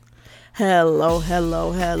Hello,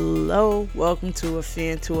 hello, hello. Welcome to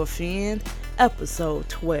Offend to Offend, episode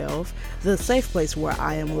 12, the safe place where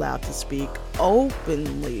I am allowed to speak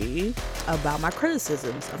openly about my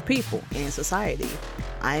criticisms of people and society.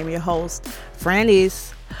 I am your host,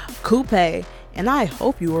 Franny's Coupe, and I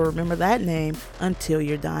hope you will remember that name until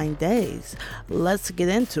your dying days. Let's get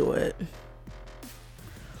into it.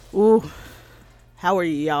 Ooh, how are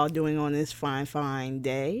y'all doing on this fine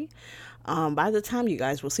day? By the time you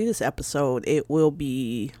guys will see this episode, it will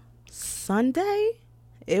be Sunday.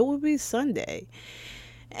 And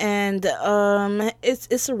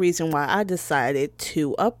it's a reason why I decided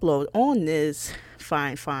to upload on this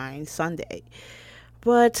fine Sunday.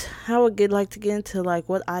 But I would like to get into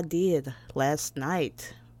what I did last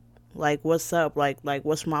night. What's up?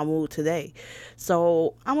 What's my mood today?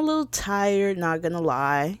 So I'm a little tired, not gonna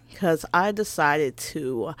lie, because I decided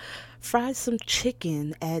to fry some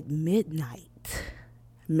chicken at midnight.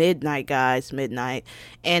 Midnight, guys, midnight.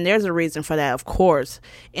 And there's a reason for that, of course.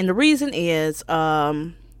 And the reason is,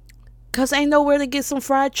 cause ain't nowhere to get some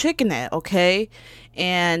fried chicken at, okay?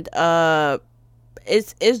 And,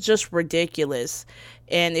 it's just ridiculous.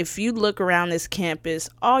 And if you look around this campus,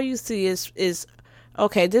 all you see is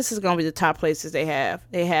okay, this is going to be the top places they have.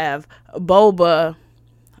 They have boba,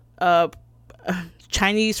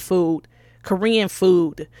 Chinese food, Korean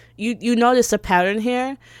food. You notice the pattern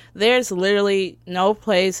here? There's literally no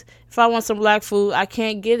place. If I want some black food, I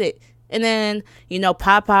can't get it. And then,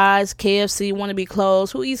 Popeyes, KFC want to be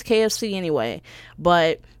closed. Who eats KFC anyway?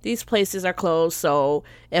 But these places are closed. So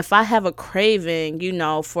if I have a craving,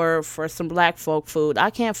 for some black folk food, I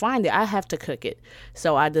can't find it. I have to cook it.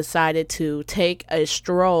 So I decided to take a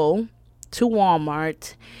stroll to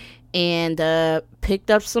Walmart and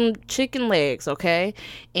picked up some chicken legs, okay?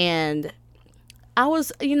 And I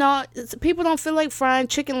was, people don't feel like frying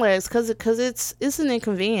chicken legs because it's an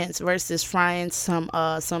inconvenience versus frying some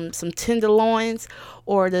tenderloins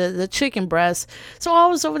or the chicken breast. So I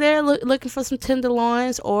was over there looking for some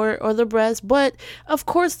tenderloins or the breast, but of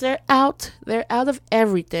course they're out of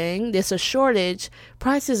everything. There's a shortage.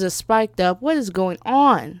 Prices are spiked up. What is going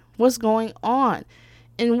on? What's going on?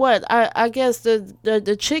 And what? I guess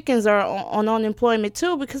the chickens are on unemployment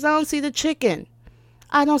too because I don't see the chicken.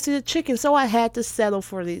 So I had to settle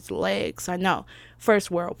for these legs. I know,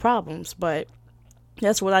 first world problems, but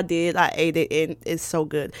that's what I did. I ate it, and it's so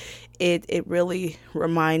good. It really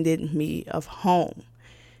reminded me of home.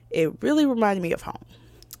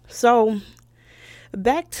 So,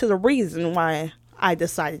 back to the reason why I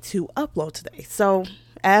decided to upload today. So,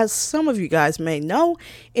 as some of you guys may know,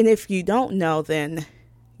 and if you don't know, then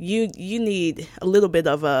you need a little bit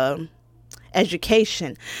of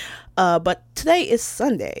education. But today is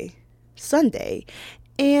Sunday,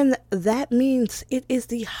 and that means it is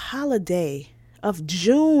the holiday of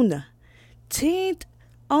Juneteenth.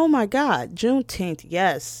 Oh my God, Juneteenth.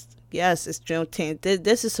 Yes, it's Juneteenth.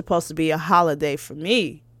 This is supposed to be a holiday for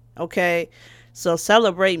me, okay? So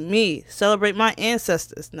celebrate me, celebrate my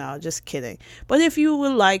ancestors. No, just kidding. But if you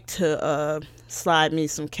would like to slide me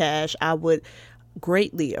some cash, I would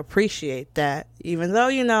greatly appreciate that. Even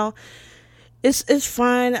though, it's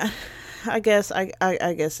fine. I guess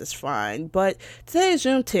it's fine. But today is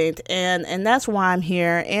Juneteenth, and that's why I'm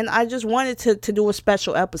here. And I just wanted to do a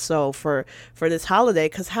special episode for this holiday,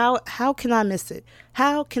 because how can I miss it?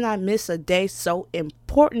 How can I miss a day so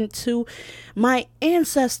important to my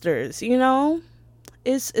ancestors?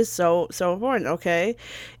 It's so important. Okay,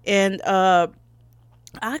 and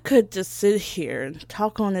I could just sit here and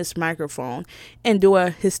talk on this microphone and do a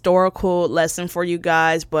historical lesson for you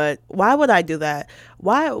guys, but why would I do that?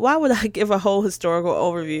 Why would I give a whole historical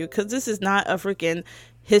overview? Because this is not a freaking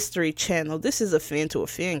history channel. This is Offend to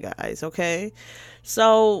Offend, guys, okay?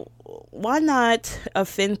 So why not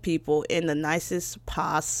offend people in the nicest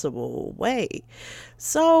possible way?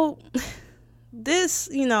 So this,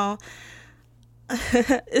 it's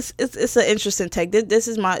an interesting take. This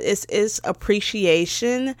is it's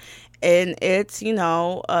appreciation, and it's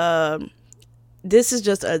this is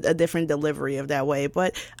just a different delivery of that way.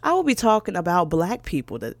 But I will be talking about black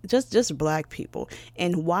people, just black people,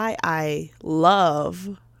 and why I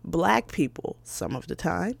love black people some of the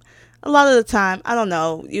time. A lot of the time, I don't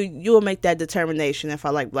know. You will make that determination if I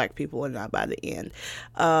like black people or not by the end.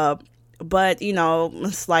 But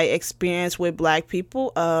slight experience with black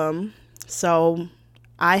people. So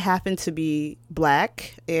I happen to be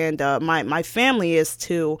black, and my family is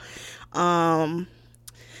too.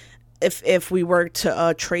 If we were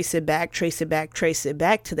to trace it back to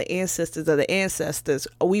the ancestors of the ancestors,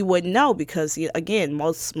 we wouldn't know, because again,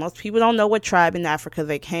 most people don't know what tribe in Africa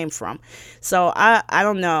they came from. So I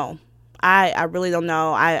don't know. I really don't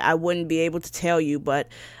know. I wouldn't be able to tell you, but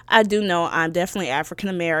I do know I'm definitely African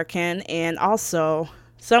American, and also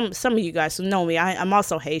some of you guys who know me, I'm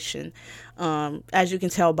also Haitian. As you can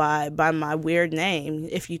tell by my weird name,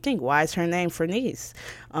 if you think, why is her name Fernice?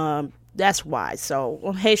 That's why. So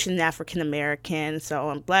I'm Haitian African American, so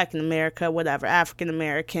I'm Black in America, whatever, African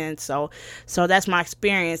American. So that's my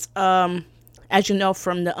experience. As you know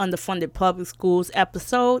from the underfunded public schools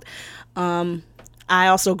episode, I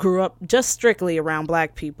also grew up just strictly around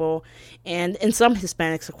Black people and some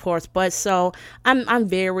Hispanics, of course. But so I'm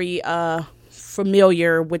very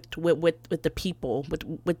familiar with the people,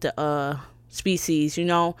 with the species,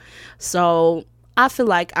 So I feel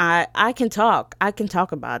like I can talk. I can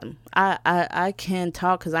talk about them. I can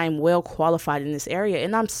talk because I am well qualified in this area,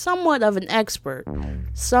 and I'm somewhat of an expert.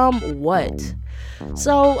 Somewhat.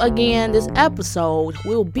 So again, this episode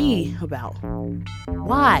will be about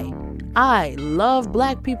why I love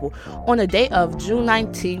Black people on the day of June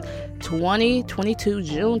 19th, 2022,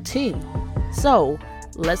 Juneteenth. So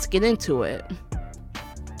let's get into it.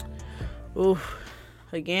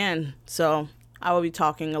 Again, so I will be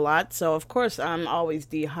talking a lot. So, of course, I'm always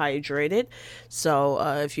dehydrated. So,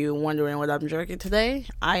 if you're wondering what I'm drinking today,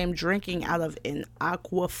 I am drinking out of an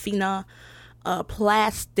Aquafina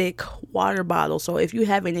plastic water bottle. So, if you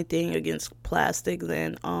have anything against plastic,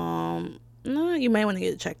 then no, you may want to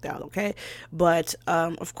get it checked out, okay? But,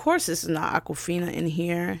 of course, this is not Aquafina in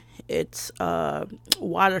here. It's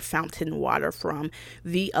water fountain water from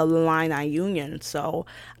the Illini Union. So,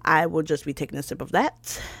 I will just be taking a sip of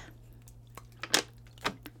that.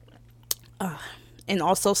 And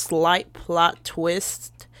also, slight plot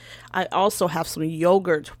twist, I also have some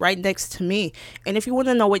yogurt right next to me. And if you want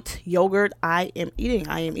to know what yogurt I am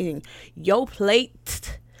eating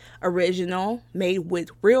Yoplait original, made with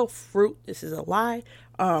real fruit. This is a lie.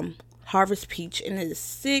 Harvest peach, and it is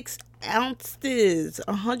 6 ounces,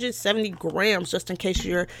 170 grams, just in case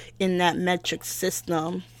you're in that metric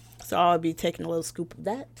system. So I'll be taking a little scoop of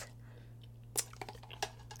that.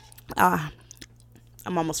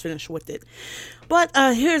 I'm almost finished with it. But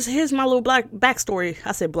here's my little black backstory.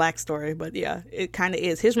 I said black story, but yeah, it kind of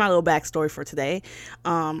is. Here's my little backstory for today.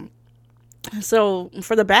 So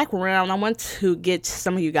for the background, I want to get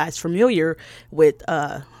some of you guys familiar with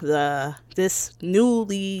this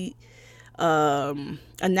newly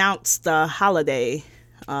announced holiday,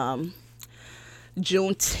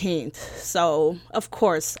 Juneteenth. So, of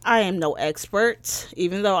course, I am no expert,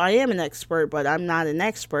 even though I am an expert, but I'm not an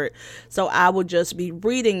expert. So I will just be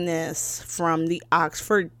reading this from the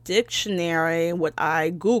Oxford Dictionary, what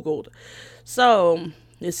I Googled. So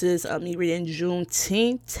this is me reading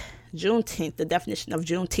Juneteenth. Juneteenth, the definition of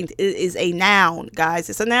Juneteenth, it is a noun, guys.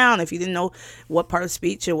 It's a noun if you didn't know what part of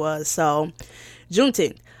speech it was. So,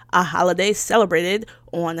 Juneteenth, a holiday celebrated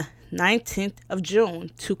on 19th of June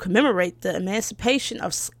to commemorate the emancipation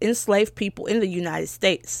of enslaved people in the United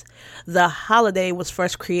States. The holiday was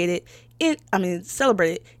first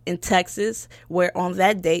celebrated in Texas, where on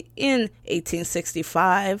that date in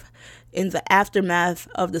 1865, in the aftermath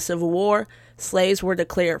of the Civil War, slaves were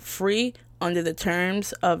declared free under the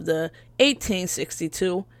terms of the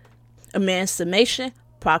 1862 Emancipation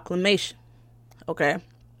Proclamation. Okay.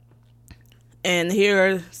 And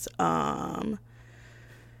here's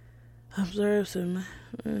observe some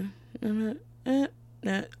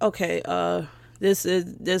okay, this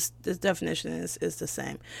definition is the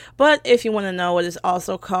same. But if you want to know what it's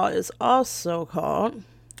also called,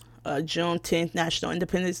 Juneteenth, National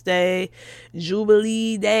Independence Day,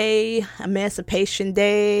 Jubilee Day, Emancipation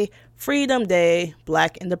Day, Freedom Day,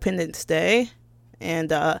 Black Independence Day.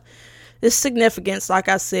 And its significance, like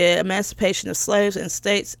I said, emancipation of slaves and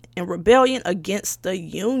states in rebellion against the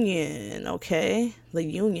Union, okay? The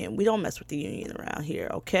Union. We don't mess with the Union around here,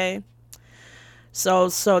 okay? So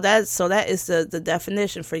that is the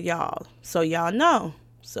definition for y'all. So y'all know.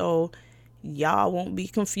 So y'all won't be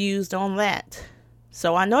confused on that.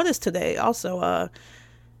 So I noticed today also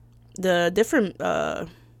the different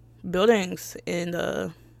buildings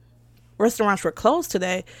and restaurants were closed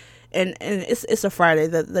today, and it's a Friday,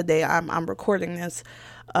 the day I'm recording this,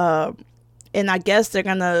 and I guess they're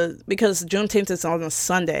gonna, because Juneteenth is on a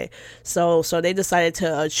Sunday, so they decided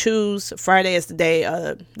to choose Friday as the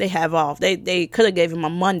day they have off. They could have gave him a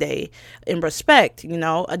Monday in respect,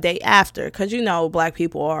 a day after, because Black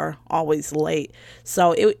people are always late.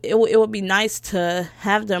 So it would be nice to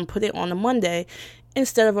have them put it on a Monday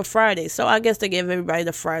instead of a Friday. So I guess they gave everybody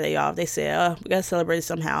the Friday off. They said, we gotta celebrate it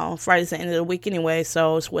somehow. Friday's the end of the week anyway,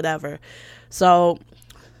 so it's whatever. So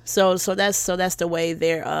that's the way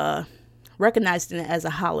they're recognizing it as a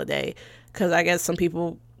holiday, because I guess some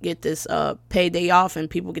people get this paid day off, and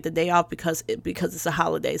people get the day off because it's a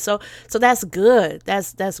holiday. So that's good.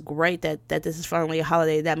 That's great that this is finally a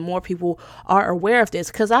holiday, that more people are aware of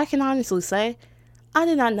this, because I can honestly say I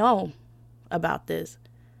did not know about this.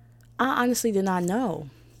 I honestly did not know.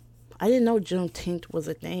 I didn't know Juneteenth was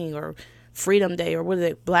a thing, or Freedom Day, or what is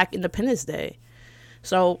it, Black Independence Day.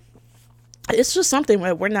 So it's just something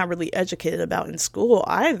that we're not really educated about in school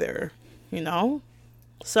either,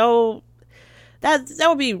 So that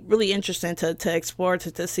would be really interesting to explore,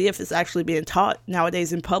 to see if it's actually being taught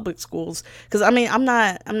nowadays in public schools. Because I'm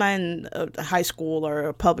not in a high school or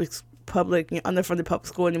a public underfunded public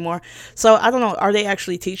school anymore. So I don't know, are they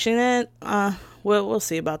actually teaching it? We'll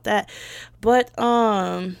see about that. But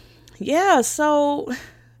yeah, so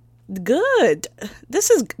good. This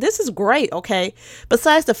is great, okay?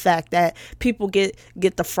 Besides the fact that people get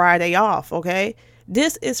the Friday off, okay?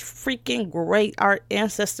 This is freaking great. Our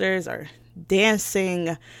ancestors are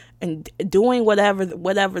dancing and doing whatever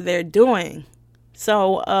they're doing.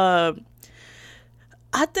 So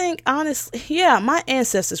I think, honestly, yeah, my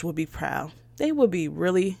ancestors would be proud. They would be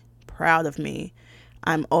really proud of me.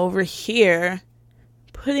 I'm over here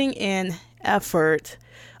putting in effort,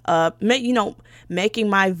 making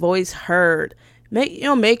my voice heard,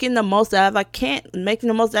 making the most that I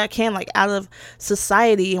can, like, out of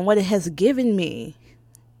society and what it has given me.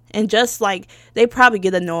 And just like, they probably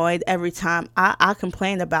get annoyed every time I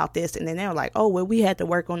complain about this, and then they're like, oh, well, we had to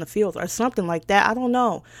work on the field or something like that. I don't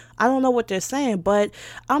know what they're saying, but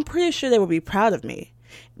I'm pretty sure they would be proud of me.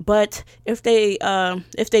 But if they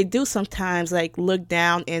do sometimes, like, look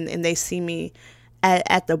down and they see me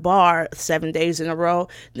at the bar 7 days in a row,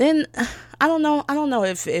 then I don't know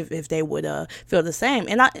if they would feel the same.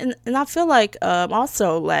 And I feel like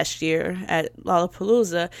also last year at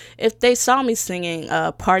Lollapalooza, if they saw me singing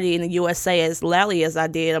 "Party in the USA" as loudly as I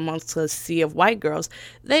did amongst a sea of white girls,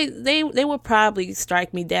 they would probably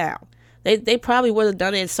strike me down. They probably would have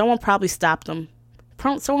done it, and someone probably stopped them.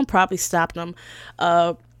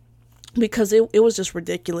 Because it was just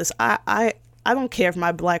ridiculous. I don't care if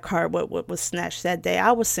my black card was snatched that day.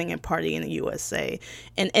 I was singing "Party in the USA,"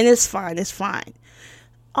 and it's fine. It's fine.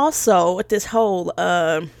 Also, with this whole,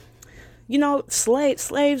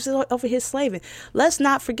 slaves over here slaving. Let's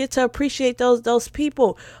not forget to appreciate those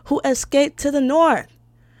people who escaped to the north.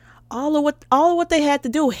 All of what they had to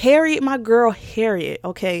do. Harriet, my girl Harriet.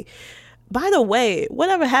 Okay. By the way,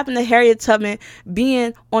 whatever happened to Harriet Tubman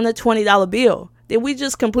being on the $20 bill? Did we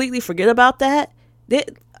just completely forget about that?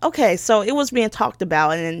 Okay, so it was being talked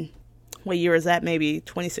about, and what year is that? Maybe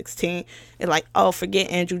 2016. And like, oh, forget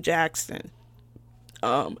Andrew Jackson.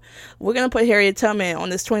 We're gonna put Harriet Tubman on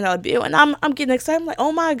this $20 bill, and I'm getting excited. I'm like,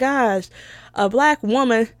 oh my gosh, a black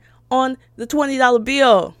woman on the $20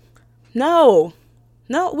 bill. No,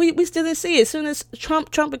 we still didn't see it. As soon as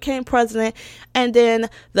Trump became president, and then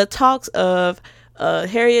the talks of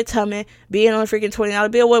Harriet Tubman being on a freaking $20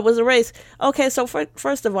 bill, what was a race? Okay, so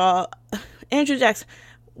first of all, Andrew Jackson.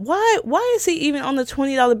 Why is he even on the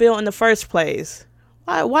 $20 bill in the first place?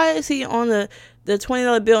 Why is he on the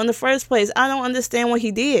 $20 bill in the first place? I don't understand what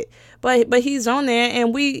he did. But he's on there,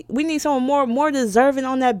 and we need someone more deserving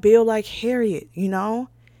on that bill, like Harriet,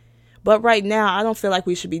 But right now, I don't feel like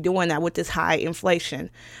we should be doing that with this high inflation,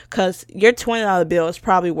 because your $20 bill is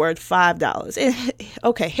probably worth $5. And,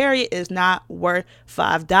 okay, Harriet is not worth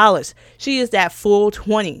 $5. She is that full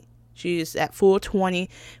 20. She's at full 20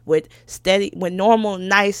 with normal,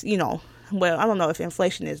 nice, well, I don't know if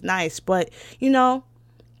inflation is nice, but, it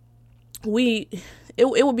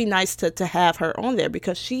would be nice to have her on there,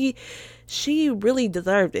 because she really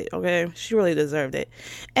deserved it, okay? She really deserved it.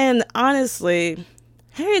 And honestly,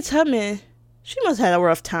 Harriet Tubman, she must have had a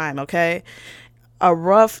rough time, okay? A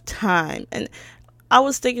rough time. And I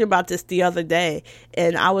was thinking about this the other day,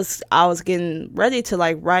 and I was getting ready to,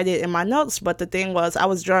 like, write it in my notes, but the thing was, I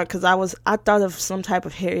was drunk, because I thought of some type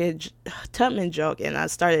of Harriet Tubman joke, and I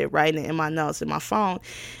started writing it in my notes in my phone,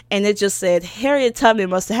 and it just said, Harriet Tubman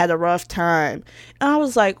must have had a rough time. And I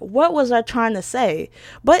was like, what was I trying to say?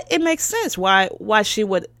 But it makes sense why she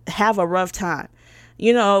would have a rough time.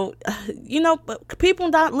 But people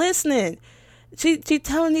not listening. She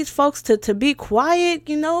telling these folks to be quiet,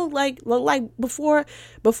 like before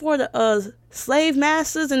the slave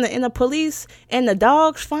masters and the police and the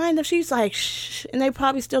dogs find them. She's like, shh, and they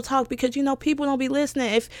probably still talk, because people don't be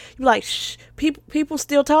listening. If you're like, shh, people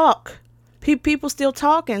still talk. People still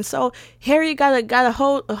talking. So Harry gotta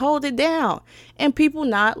hold it down, and people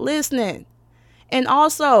not listening. And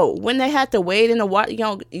also, when they had to wade in the water,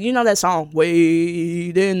 that song,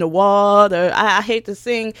 Wade in the Water. I hate to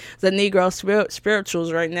sing the Negro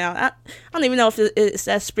spirituals right now. I don't even know if it's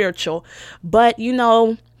that spiritual. But,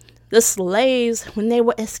 the slaves, when they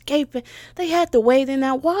were escaping, they had to wade in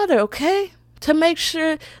that water, okay? To make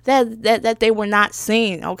sure that they were not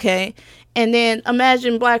seen, okay? And then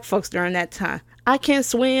imagine black folks during that time. I can't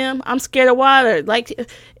swim. I'm scared of water. Like,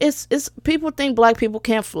 it's people think black people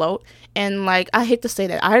can't float. And, like, I hate to say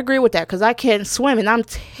that. I agree with that because I can't swim and I'm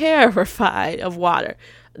terrified of water.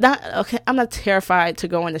 I'm not terrified to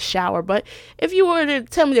go in the shower, but if you were to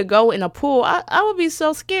tell me to go in a pool, I would be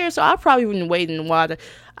so scared. So I probably wouldn't wade in the water.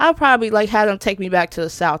 I'd probably, like, have them take me back to the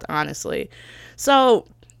South, honestly. So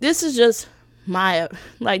this is just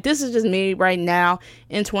this is just me right now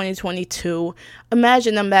in 2022.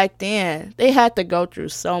 Imagine them back then. They had to go through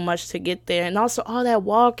so much to get there, and also all that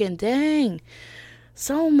walking. Dang,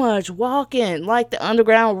 so much walking. Like, the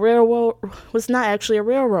Underground Railroad was not actually a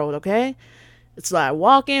railroad, okay? It's like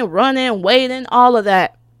walking, running, waiting, all of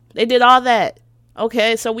that. They did all that,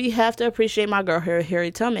 okay? So we have to appreciate my girl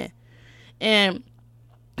Harriet Tubman. And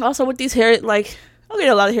also with these I get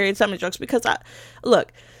a lot of Harriet Tubman jokes because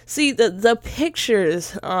see, the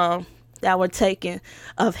pictures that were taken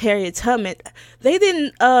of Harriet Tubman, they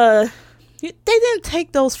didn't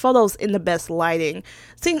take those photos in the best lighting.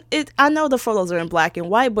 See, I know the photos are in black and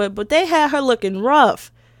white, but they had her looking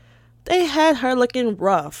rough.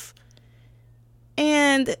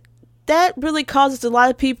 And that really causes a lot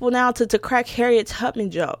of people now to crack Harriet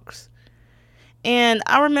Tubman jokes. And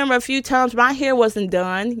I remember a few times my hair wasn't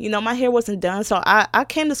done. So I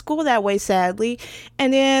came to school that way, sadly.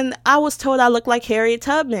 And then I was told I looked like Harriet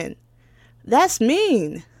Tubman. That's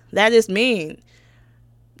mean. That is mean.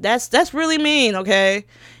 That's really mean, okay?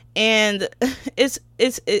 And it's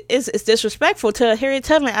disrespectful to Harriet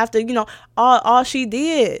Tubman after, all she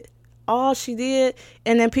did.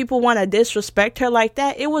 And then people want to disrespect her like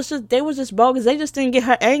that. They was just bogus. They just didn't get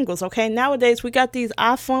her angles, okay? Nowadays we got these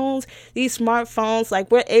iPhones, these smartphones,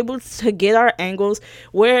 like, we're able to get our angles.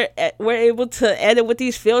 We're able to edit with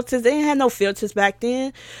these filters. They didn't have no filters back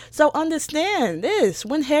then. So understand this: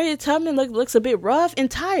 when Harriet Tubman looks a bit rough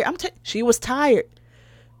and tired, she was tired.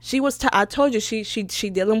 I told you, she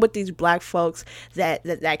dealing with these black folks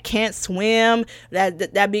that can't swim,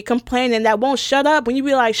 that be complaining, that won't shut up when you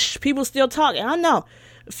be like, shh, people still talking. I know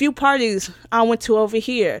a few parties I went to over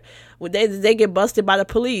here where they get busted by the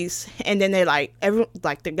police, and then they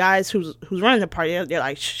the guys who's running the party, they're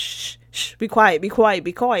like, shh, shh, be quiet.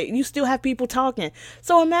 You still have people talking.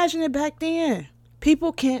 So imagine it back then.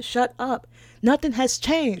 People can't shut up. Nothing has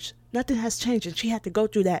changed, and she had to go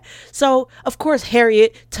through that. So, of course,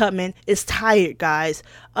 Harriet Tubman is tired, guys.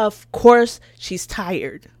 Of course, she's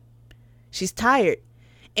tired.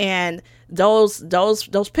 And those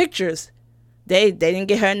pictures, they didn't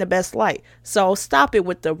get her in the best light. So, stop it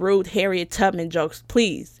with the rude Harriet Tubman jokes,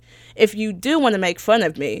 please. If you do want to make fun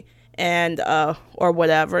of me, and, or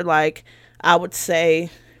whatever, like, I would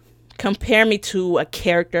say, compare me to a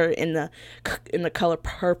character in the Color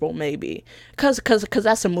Purple, maybe, cause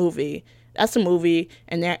that's a movie,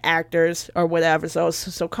 and they're actors or whatever.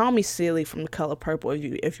 So call me silly from the Color Purple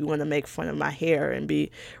if you want to make fun of my hair and be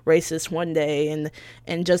racist one day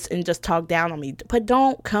and just talk down on me. But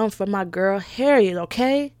don't come for my girl Harriet,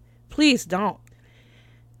 okay? Please don't.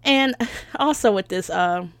 And also with this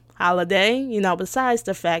holiday, besides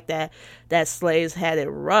the fact that slaves had it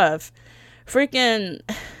rough, freaking.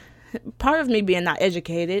 Part of me being not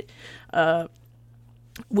educated,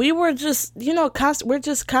 we were just, we're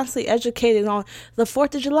just constantly educated on the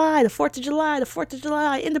 4th of July,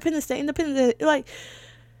 Independence Day, like,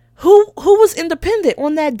 who was independent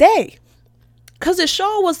on that day? Because it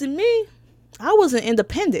sure wasn't me. I wasn't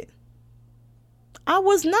independent. I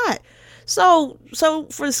was not. So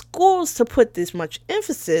for schools to put this much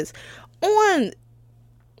emphasis on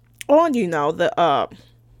the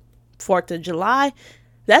 4th of July,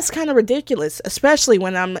 that's kind of ridiculous, especially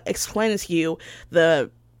when I'm explaining to you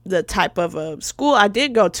the type of school I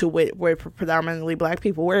did go to where predominantly black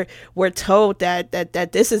people. We're told that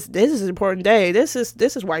this is an important day. This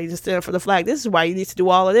is why you need to stand up for the flag. This is why you need to do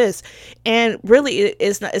all of this. And really,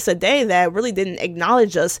 it's a day that really didn't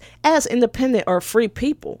acknowledge us as independent or free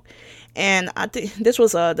people. And I think this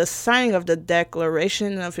was the signing of the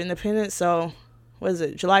Declaration of Independence. So, what is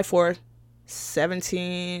it? July 4th.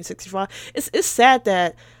 1765. It's sad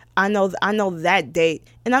that I know that date,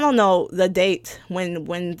 and I don't know the date when the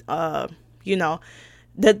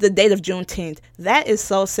date of Juneteenth. That is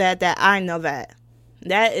so sad that I know that.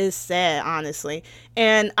 That is sad, honestly.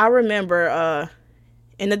 And I remember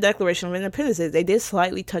in the Declaration of Independence, they did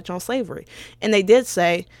slightly touch on slavery, and they did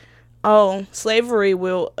say, "Oh, slavery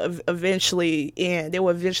will eventually end. It will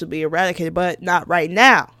eventually be eradicated, but not right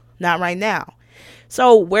now. Not right now."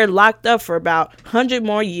 So we're locked up for about 100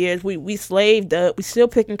 more years. We slaved up. We still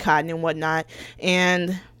picking cotton and whatnot.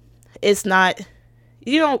 And it's not,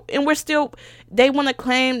 and we're still, they want to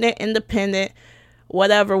claim they're independent,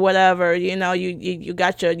 whatever. You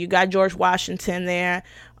got George Washington there,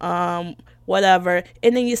 whatever.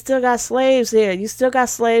 And then you still got slaves there. You still got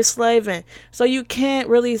slaves slaving. So you can't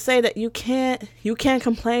really say that you can't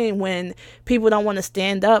complain when people don't want to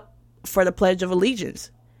stand up for the Pledge of Allegiance.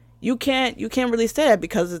 You can't really say that,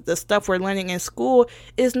 because the stuff we're learning in school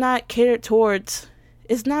is not catered towards,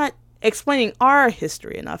 it's not explaining our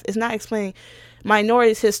history enough. It's not explaining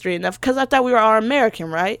minorities' history enough, because I thought we were all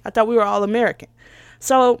American, right? I thought we were all American.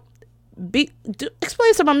 So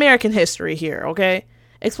explain some American history here, okay?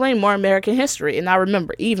 Explain more American history. And I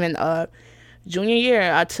remember even junior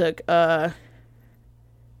year, I took AP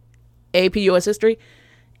US History.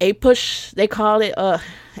 APUSH, they called it.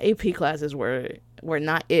 AP classes were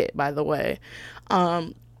not it, by the way.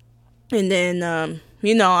 And then I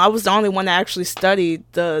was the only one that actually studied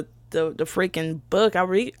the freaking book I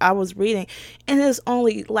was reading, and it's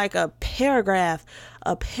only like a paragraph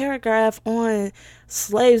on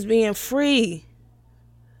slaves being free.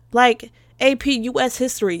 Like, AP US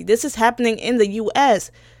History, this is happening in the US.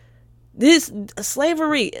 This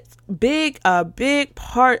slavery, a big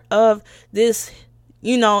part of this,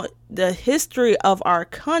 the history of our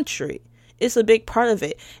country. It's a big part of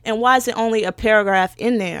it. And why is it only a paragraph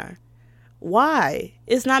in there? Why?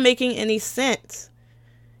 It's not making any sense.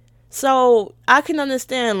 So I can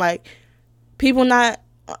understand, like, people not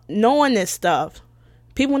knowing this stuff.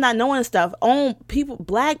 Black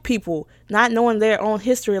people not knowing their own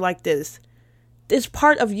history like this. It's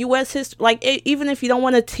part of U.S. history. Like, even if you don't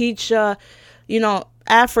want to teach,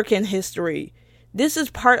 African history, this is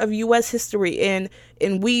part of U.S. history, and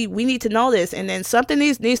we need to know this. And then something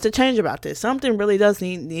needs to change about this. Something really does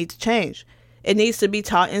need to change. It needs to be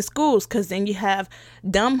taught in schools, because then you have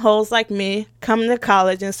dumb hoes like me coming to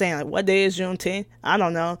college and saying, like, what day is Juneteenth? I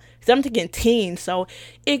don't know. Because I'm thinking teen, so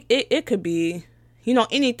it could be,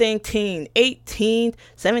 anything teen. 18th,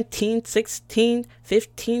 17th, 16th,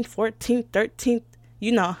 15th, 14th, 13th.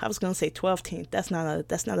 I was going to say 12th. That's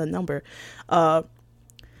not a number.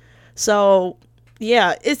 So,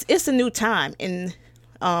 yeah, it's a new time. And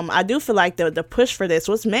I do feel like the push for this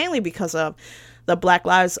was mainly because of the Black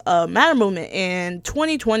Lives Matter movement in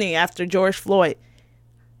 2020 after George Floyd.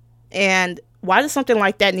 And why does something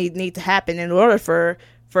like that need to happen in order for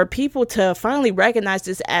people to finally recognize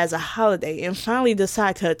this as a holiday and finally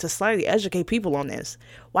decide to slightly educate people on this?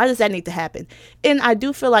 Why does that need to happen? And I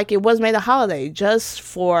do feel like it was made a holiday just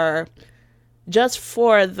for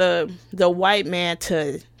the white man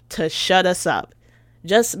to shut us up.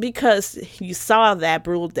 Just because you saw that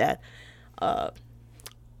brutal death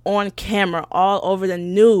on camera all over the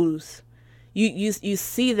news, you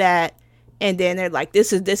see that, and then they're like,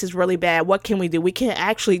 this is really bad. What can we do? We can't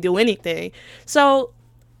actually do anything. So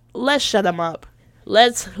let's shut them up.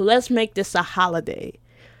 Let's make this a holiday.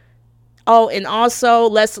 Oh, and also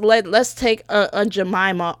let's take a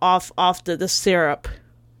Jemima off the syrup.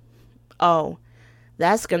 Oh,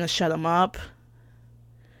 that's gonna shut them up.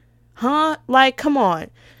 Huh? Like, come on.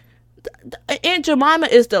 Aunt Jemima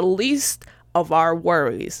is the least of our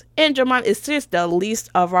worries. Aunt Jemima is just the least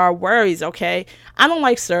of our worries, okay? I don't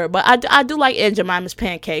like syrup, but I do like Aunt Jemima's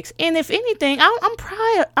pancakes. And if anything, I'm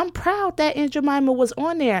proud that Aunt Jemima was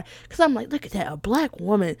on there, because I'm like, look at that, a black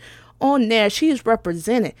woman on there. She's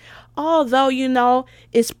represented. Although,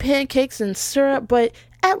 it's pancakes and syrup, but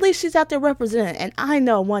at least she's out there represented. And I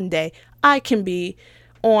know one day I can be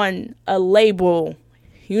on a label,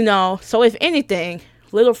 So if anything,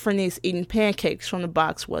 Little Fernice eating pancakes from the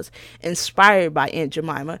box was inspired by Aunt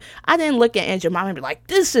Jemima. I didn't look at Aunt Jemima and be like,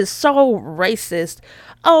 this is so racist.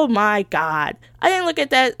 Oh my God. I didn't look at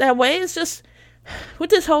that way. It's just, with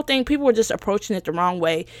this whole thing, people were just approaching it the wrong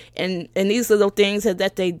way. And these little things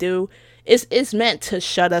that they do, it's meant to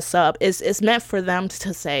shut us up. It's meant for them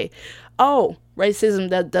to say, oh, racism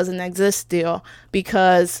that doesn't exist still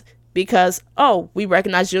because, we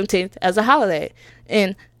recognize Juneteenth as a holiday.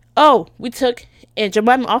 And, we took Aunt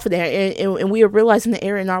Jemima off of there, and we are realizing the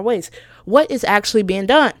error in our ways. What is actually being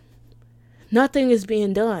done? Nothing is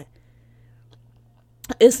being done.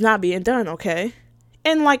 It's not being done, okay?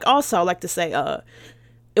 And also, I like to say,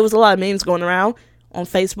 it was a lot of memes going around on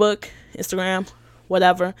Facebook, Instagram,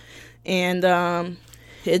 whatever, and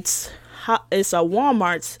it's a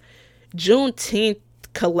Walmart's Juneteenth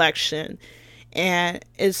collection, and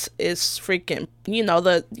it's freaking,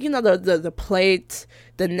 the plates,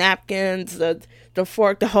 the napkins, the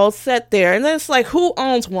fork, the whole set there. And then it's like, who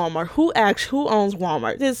owns Walmart? Who owns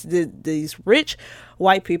Walmart? These rich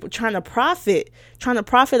white people trying to profit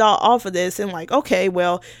all off of this, and like, okay,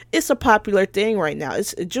 well, it's a popular thing right now.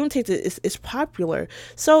 It's Juneteenth is popular,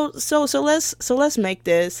 so let's make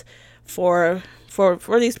this for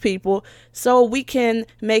these people so we can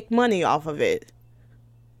make money off of it.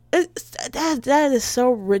 That is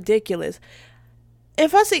so ridiculous.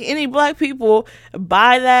 If I see any black people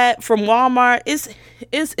buy that from Walmart,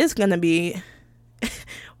 it's gonna be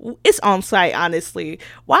it's on site. Honestly,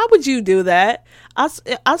 why would you do that?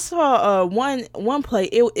 I saw one play.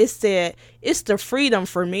 It said it's the freedom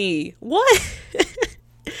for me. What?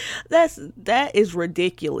 That is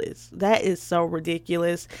ridiculous. That is so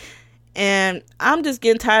ridiculous. And I'm just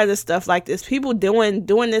getting tired of stuff like this. People doing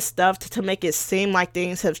this stuff to make it seem like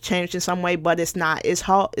things have changed in some way, but it's not. It's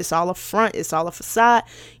all a front. It's all a facade,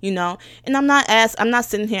 you know. And I'm not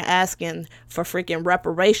sitting here asking for freaking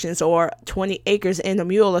reparations or 20 acres and a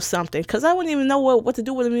mule or something, because I wouldn't even know what to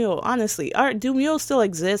do with a mule, honestly. Do mules still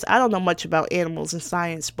exist? I don't know much about animals and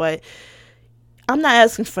science, but I'm not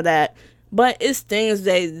asking for that. But it's things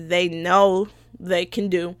they know they can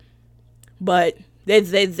do, but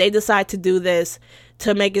They decide to do this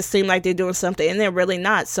to make it seem like they're doing something, and they're really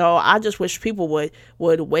not. So I just wish people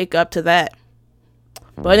would wake up to that.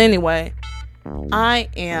 But anyway, I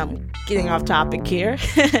am getting off topic here.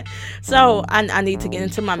 So I need to get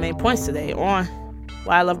into my main points today on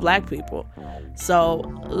why I love black people. So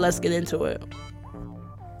let's get into it.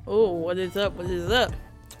 Oh, what is up?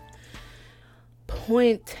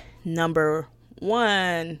 Point number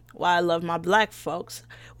 1, why I love my black folks.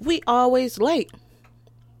 We always late.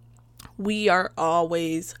 We are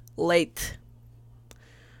always late.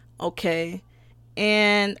 Okay.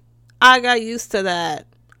 And I got used to that.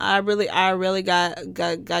 I really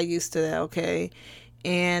got used to that, okay?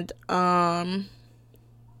 And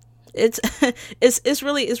it's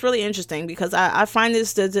really interesting, because I find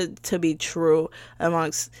this to be true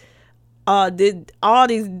amongst all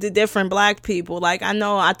these different black people. Like, I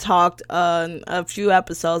know I talked a few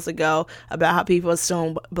episodes ago about how people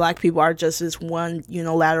assume black people are just this one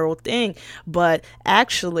unilateral thing, but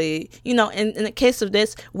actually, in the case of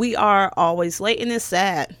this, we are always late, and it's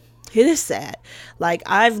sad. It is sad. Like,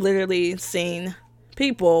 I've literally seen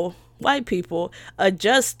white people,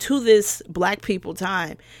 adjust to this black people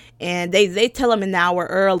time, and they tell them an hour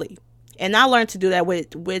early. And I learned to do that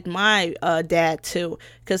with my dad too,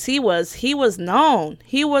 because he was known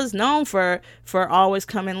for always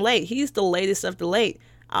coming late. He's the latest of the late.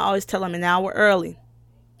 I always tell him an hour early,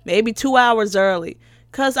 maybe 2 hours early,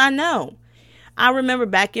 because I know. I remember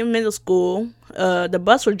back in middle school, the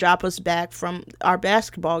bus would drop us back from our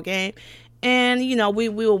basketball game, and we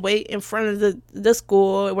would wait in front of the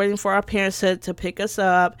school, waiting for our parents to pick us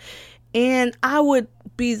up, and I would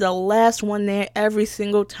be the last one there every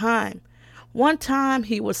single time. One time,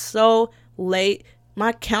 he was so late,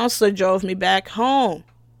 my counselor drove me back home.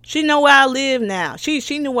 She know where I live now. She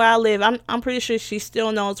knew where I live. I'm pretty sure she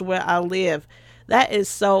still knows where I live. That is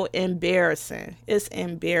so embarrassing. It's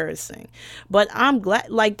embarrassing. But I'm glad,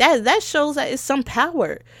 like, that shows that it's some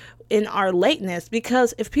power in our lateness,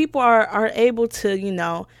 because if people are able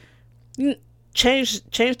to, change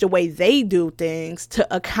the way they do things to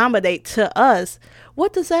accommodate to us,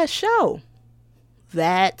 what does that show?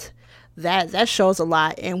 That shows a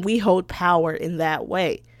lot, and we hold power in that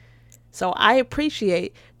way. So I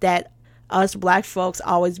appreciate that us black folks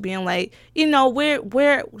always being like,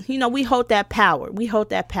 we're we hold that power. We hold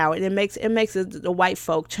that power, and it makes the white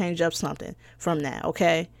folk change up something from that.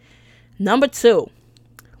 Okay. Number 2,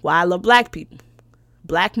 why I love black people,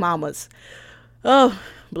 black mamas. Oh,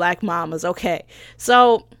 black mamas. Okay.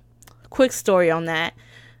 So, quick story on that.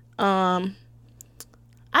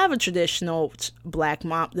 I have a traditional black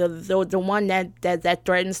mom, the one that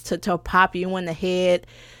threatens to pop you in the head,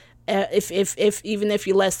 if even if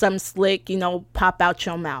you let something slick, pop out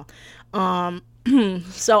your mouth.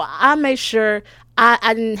 So I made sure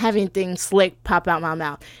I didn't have anything slick pop out my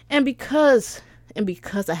mouth, and because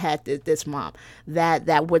I had this mom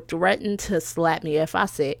that would threaten to slap me if I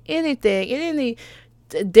said anything in any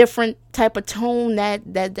different type of tone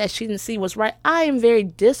that she didn't see was right. I am very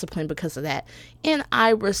disciplined because of that, and I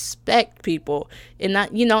respect people, and I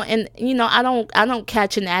don't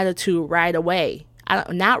catch an attitude right away.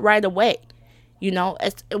 Not right away,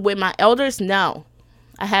 with my elders. No,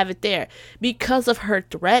 I have it there because of her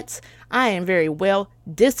threats. I am very well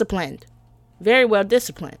disciplined.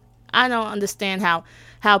 I don't understand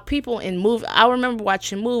how people in movies. I remember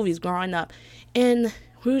watching movies growing up, and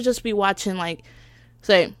we would just be watching like,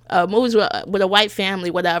 say, movies with a white family,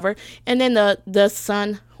 whatever, and then the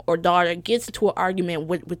son or daughter gets into an argument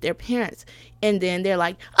with their parents, and then they're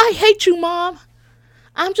like, "I hate you, Mom."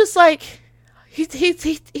 I'm just like, He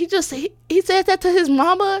said that to his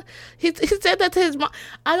mama. He said that to his mom.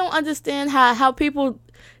 I don't understand how people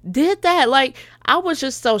did that. Like, I was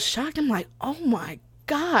just so shocked. I'm like, oh my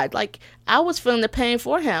God. Like, I was feeling the pain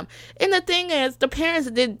for him. And the thing is, the parents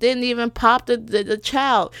didn't even pop the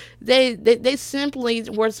child. They simply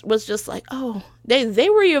was just like, oh, they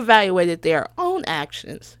reevaluated their own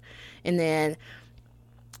actions. And then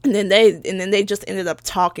they just ended up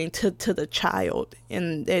talking to the child,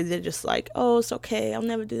 and they're just like, oh, it's okay, I'll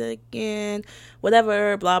never do that again,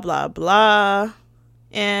 whatever, blah blah blah.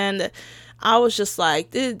 And I was just like,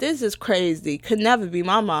 this is crazy, could never be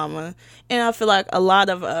my mama. And I feel like a lot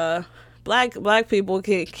of black people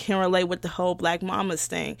can relate with the whole black mamas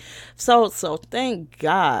thing. So thank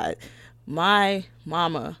God my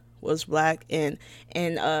mama was black, and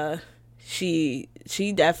she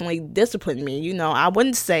definitely disciplined me. You know, I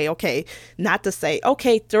wouldn't say, not to say,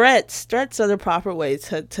 threats are the proper way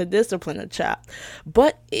to discipline a child.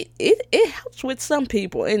 But it helps with some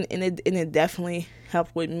people, and it definitely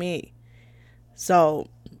helped with me. So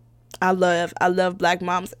I love black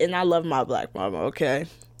moms, and I love my black mama, okay?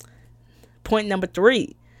 Point number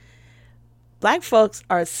 3. Black folks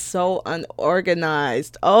are so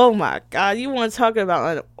unorganized. Oh my God, you want to talk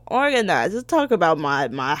about unorganized? Let's talk about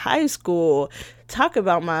my high school. Talk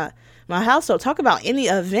about my household. Talk about any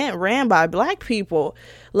event ran by black people.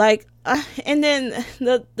 Like, and then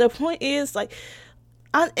the point is, like,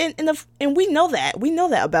 and we know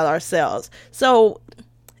that about ourselves. So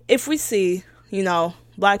if we see,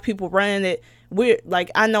 black people running it, we're like,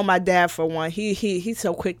 I know my dad, for one, he's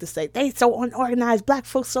so quick to say, they so unorganized, black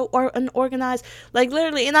folks so unorganized, like,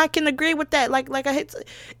 literally. And I can agree with that. Like I hate to,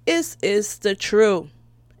 it's the truth.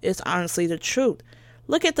 It's honestly the truth.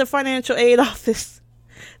 Look at the financial aid office.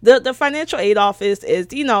 The financial aid office is,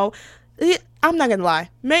 I'm not gonna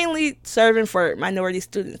lie, mainly serving for minority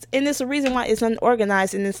students, and it's the reason why it's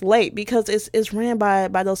unorganized and it's late, because it's ran by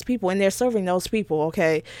those people, and they're serving those people.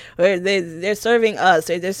 Okay, they're serving us,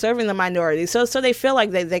 they're serving the minority, so they feel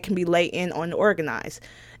like they can be late and unorganized.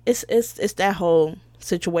 It's that whole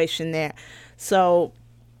situation there. So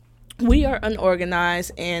we are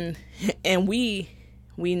unorganized, and we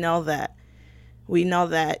know that. We know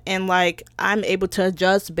that. And, like, I'm able to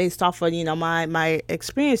adjust based off of, my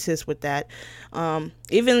experiences with that.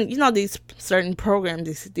 Even, these certain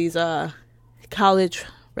programs, these college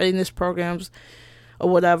readiness programs or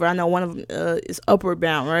whatever. I know one of them is Upward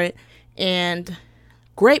Bound, right? And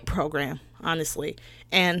great program, honestly.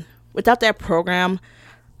 And without that program,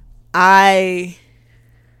 I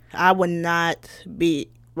would not be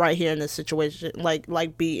right here in this situation,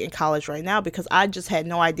 like be in college right now, because I just had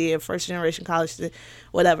no idea. First generation college,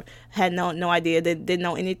 whatever, had no idea, didn't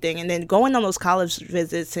know anything. And then going on those college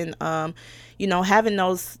visits, and having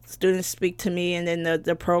those students speak to me, and then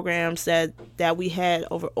the programs that we had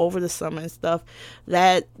over the summer and stuff,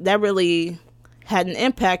 that really had an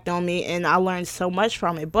impact on me, and I learned so much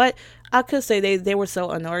from it. But I could say they were so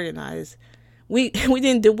unorganized. We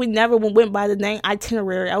never went by the dang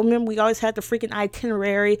itinerary. I remember we always had the freaking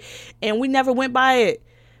itinerary, and we never went by it.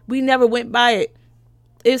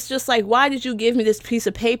 It's just like, why did you give me this piece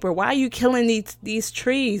of paper? Why are you killing these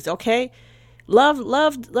trees? Okay, love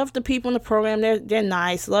the people in the program. They're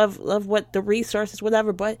nice. Love what the resources,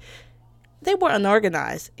 whatever. But they were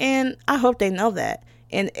unorganized, and I hope they know that.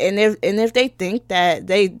 And if they think that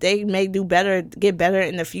they may do better, get better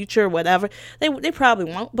in the future, whatever, they probably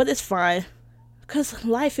won't. But it's fine, because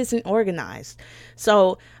life isn't organized.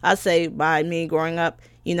 So I say, by me growing up,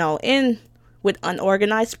 with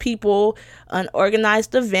unorganized people,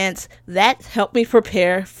 unorganized events, that helped me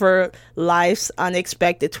prepare for life's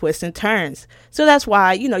unexpected twists and turns. So that's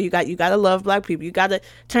why, you gotta love black people. You gotta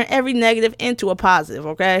turn every negative into a positive,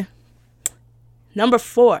 okay? Number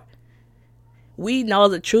 4, we know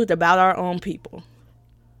the truth about our own people,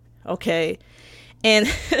 okay?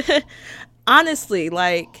 And honestly,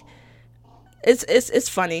 like, it's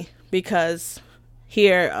funny, because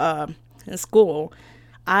here in school,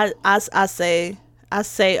 I say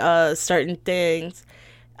certain things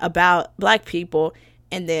about black people,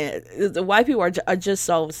 and then the white people are just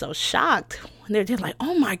so shocked. They're like,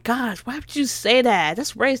 oh my gosh, why would you say that?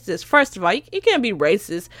 That's racist. First of all, you can't be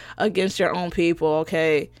racist against your own people,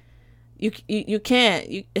 okay? You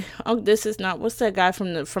can't. This is not. What's that guy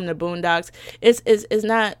from the Boondocks? It's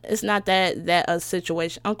not that a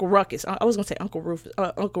situation. Uncle Ruckus. I was gonna say Uncle Rufus.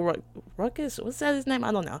 Uncle Ruckus. What's that his name?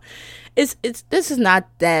 I don't know. This is not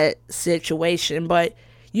that situation. But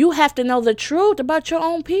you have to know the truth about your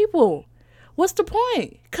own people. What's the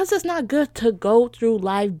point? Because it's not good to go through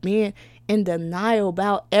life being in denial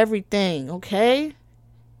about everything. Okay.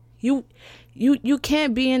 You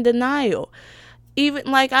can't be in denial. Even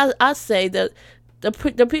like I say the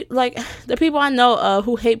people I know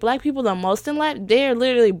who hate black people the most in life, they're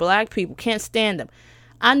literally black people. Can't stand them.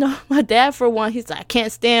 I know my dad, for one, he's like, I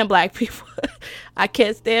can't stand black people. I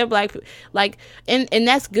can't stand black people. Like, and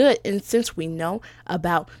that's good. And since we know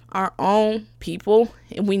about our own people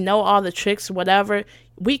and we know all the tricks, whatever,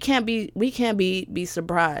 we can't be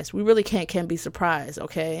surprised. We really can't be surprised.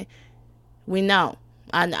 Okay, we know.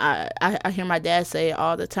 I hear my dad say it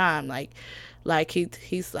all the time. Like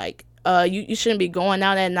he's like, you shouldn't be going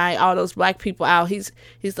out at night. All those black people out. He's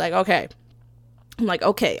like, okay. I'm like,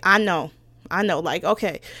 okay, I know, like,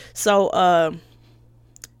 okay. So,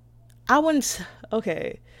 I wouldn't,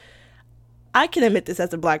 okay. I can admit this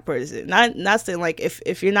as a black person. Not saying like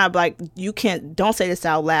if you're not black, you don't say this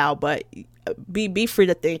out loud, but be free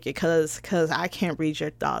to think it, cause I can't read your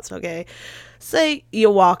thoughts, okay? Say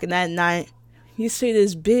you're walking at night, you see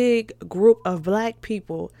this big group of black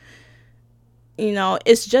people. You know,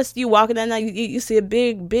 it's just you walking at night. You see a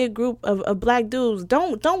big group of black dudes.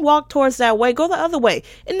 Don't walk towards that way. Go the other way.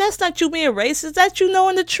 And that's not you being racist. That's you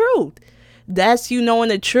knowing the truth. That's you knowing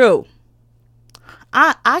the truth.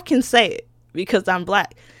 I can say it because I'm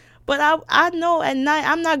black, but I know at night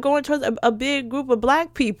I'm not going towards a big group of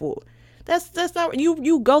black people. That's not you.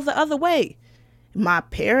 You go the other way. My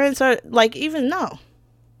parents are like, even no,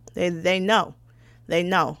 they know,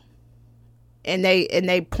 and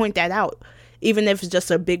they point that out. Even if it's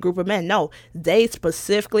just a big group of men. No, they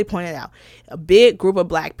specifically pointed out a big group of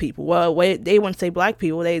black people. Well, they wouldn't say black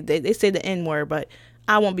people. They say the N word, but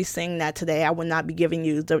I won't be saying that today. I will not be giving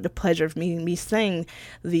you the pleasure of me saying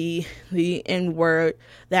the N word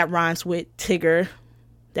that rhymes with Tigger,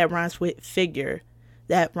 that rhymes with figure,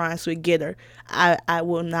 that rhymes with getter. I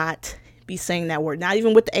will not be saying that word, not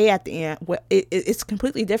even with the A at the end. Well, it's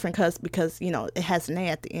completely different because you know it has an A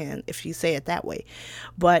at the end if you say it that way.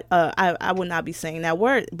 But I will not be saying that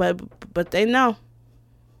word. But they know,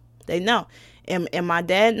 and my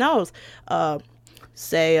dad knows.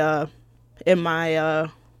 Say in my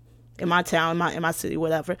town, in my city,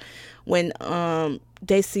 whatever, when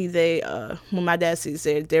they see when my dad sees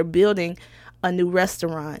they're building a new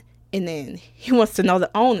restaurant. And then he wants to know the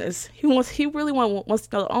owners. He really wants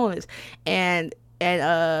to know the owners. And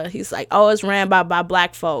he's like, oh, it's ran by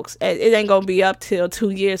black folks. It ain't gonna be up till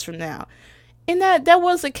 2 years from now. And that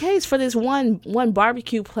was the case for this one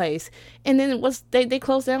barbecue place. And then they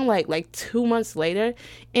closed down like 2 months later,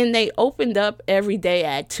 and they opened up every day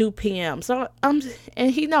at 2 p.m. So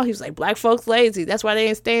and he was like, black folks lazy. That's why they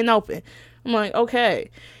ain't staying open. I'm like, okay.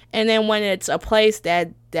 And then when it's a place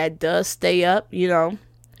that does stay up, you know.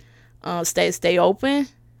 Stay open,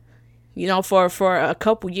 you know, for a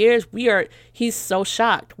couple years. He's so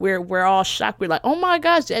shocked. We're all shocked. We're like, oh my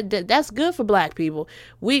gosh, that's good for black people.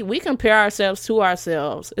 We compare ourselves to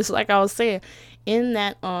ourselves. It's like I was saying in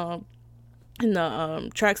that in the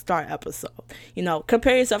track star episode, you know,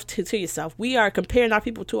 compare yourself to yourself. We are comparing our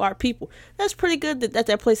people to our people. That's pretty good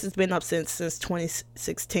that place has been up since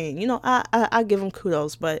 2016. You know, I give them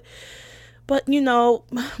kudos, but you know,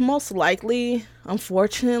 most likely,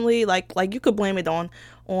 unfortunately, like you could blame it on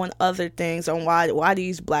other things, on why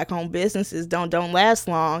these black owned businesses don't last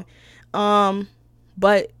long.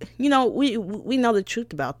 But you know, we know the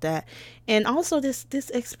truth about that. And also this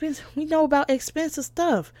expense, we know about expensive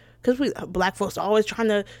stuff, because black folks are always trying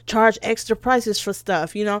to charge extra prices for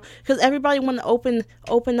stuff, you know, because everybody want to open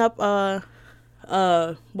up a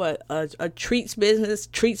treats business,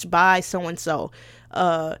 treats by so and so.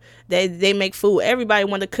 They make food. Everybody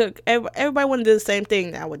want to cook. Everybody want to do the same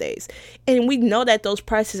thing nowadays, and we know that those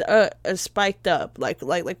prices are spiked up. Like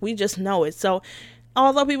we just know it. So,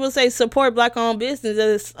 although people say support black-owned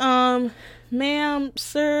businesses, ma'am,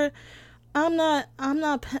 sir, I'm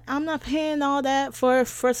not paying all that for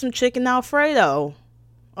some chicken Alfredo.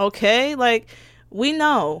 Okay, like we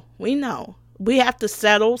know, we have to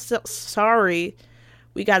settle. Sorry.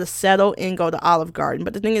 We got to settle and go to Olive Garden.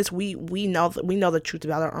 But the thing is, we know the truth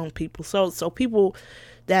about our own people. So people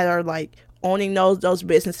that are like owning those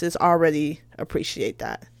businesses already appreciate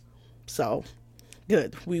that. So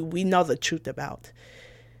good. We know the truth about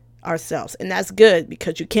ourselves, and that's good,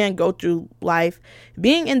 because you can't go through life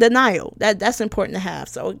being in denial. That's important to have.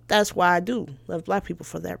 So that's why I do love black people,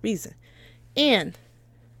 for that reason. And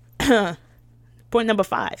point number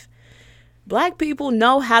 5, black people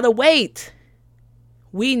know how to wait.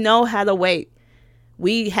 We know how to wait.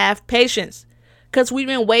 We have patience, because we've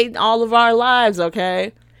been waiting all of our lives,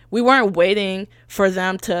 okay? We weren't waiting for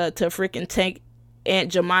them to freaking take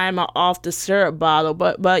Aunt Jemima off the syrup bottle,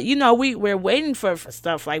 but you know, we're waiting for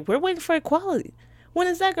stuff. Like, we're waiting for equality. When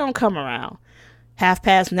is that going to come around? Half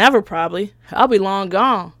past never, probably. I'll be long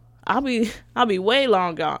gone. I'll be way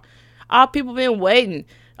long gone. Our people been waiting.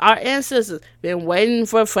 Our ancestors been waiting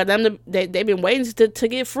for them to they've been waiting to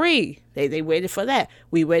get free. They waited for that.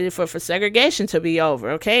 We waited for segregation to be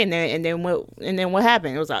over, okay? And then what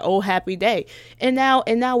happened? It was like, oh, happy day. And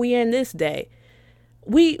now we in this day.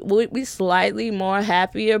 We slightly more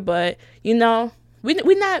happier, but we're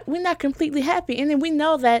not completely happy. And then we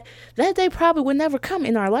know that day probably will never come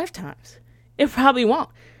in our lifetimes. It probably won't.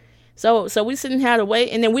 So we sitting here to wait,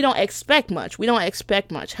 and then we don't expect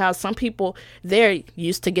much. How some people, they're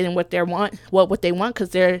used to getting what they want because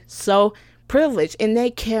they're so privileged, and they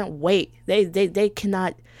can't wait. They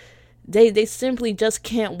cannot. They simply just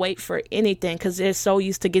can't wait for anything because they're so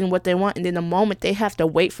used to getting what they want. And then the moment they have to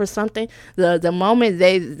wait for something, the moment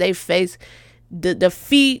they face the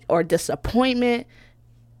defeat or disappointment,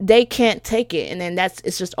 they can't take it, and then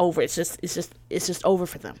it's just over. It's just over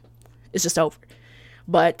for them. It's just over.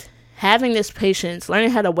 But having this patience, learning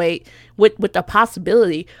how to wait with the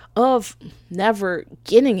possibility of never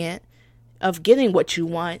getting it, of getting what you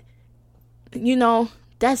want,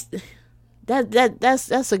 that's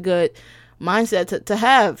a good mindset to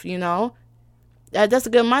have, That's a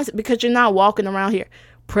good mindset because you're not walking around here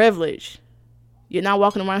privileged. You're not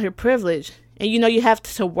walking around here privileged. And you have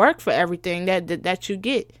to work for everything that you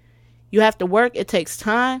get. You have to work. It takes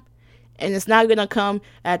time. And it's not going to come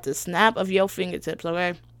at the snap of your fingertips,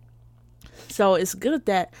 okay? So it's good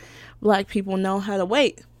that Black people know how to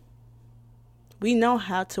wait. We know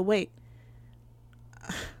how to wait.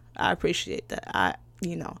 I appreciate that. I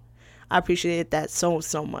appreciate that so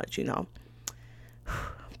much,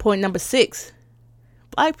 Point number 6.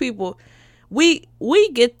 Black people, we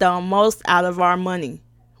get the most out of our money.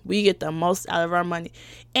 We get the most out of our money.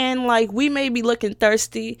 And we may be looking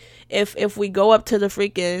thirsty if we go up to the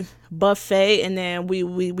freaking buffet and then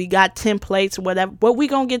we got 10 plates or whatever, but we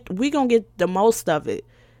gonna get the most of it.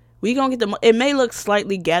 It may look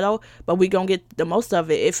slightly ghetto, but we gonna get the most of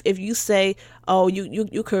it. If you say, oh,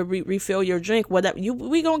 you could refill your drink, whatever,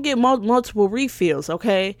 we gonna get multiple refills,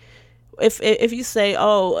 okay? If you say,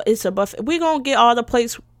 oh, it's a buffet, we gonna get all the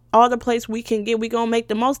plates we can get. We gonna make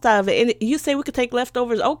the most out of it. And you say we could take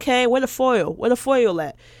leftovers, okay? Where the foil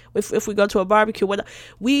at? If we go to a barbecue,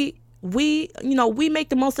 we make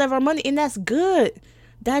the most of our money, and that's good.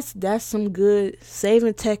 That's some good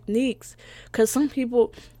saving techniques. Cause some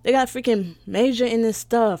people, they got freaking major in this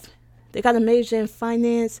stuff. They got a major in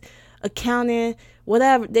finance, accounting,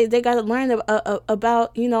 whatever. They got to learn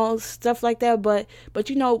about stuff like that. But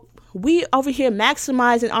we over here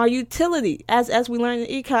maximizing our utility as we learn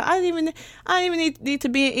in econ. I didn't even need to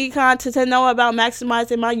be in econ to know about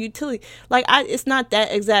maximizing my utility. It's not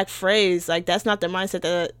that exact phrase. That's not the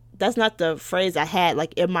mindset that's not the phrase I had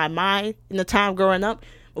in my mind in the time growing up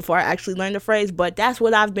before I actually learned the phrase. But that's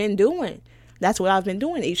what I've been doing. That's what I've been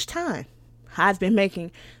doing each time. I've been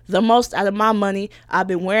making the most out of my money. I've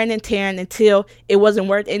been wearing and tearing until it wasn't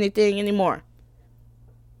worth anything anymore.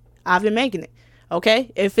 I've been making it.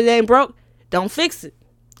 Okay? If it ain't broke, don't fix it,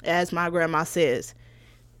 as my grandma says.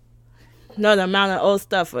 The amount of old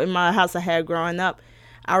stuff in my house I had growing up.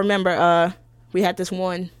 I remember we had this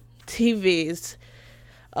one TV.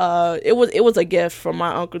 It was a gift from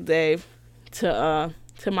my Uncle Dave to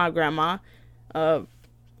my grandma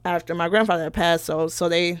after my grandfather had passed. So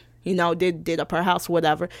they did up her house,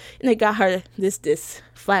 whatever, and they got her this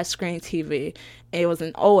flat screen TV. And it was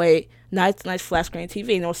an '08 nice flat screen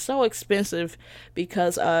TV, and it was so expensive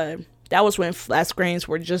because that was when flat screens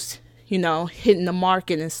were just hitting the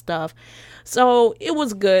market and stuff. So it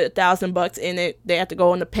was good, $1,000 in it. They had to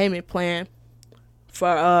go on the payment plan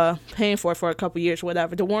for paying for it for a couple years,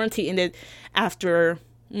 whatever. The warranty ended after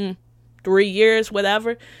 3 years,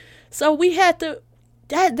 whatever. So we had to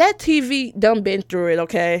that TV done been through it,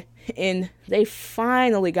 okay? And they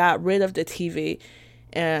finally got rid of the TV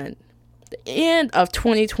and the end of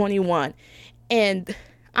 2021. And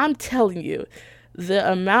I'm telling you,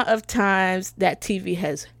 the amount of times that TV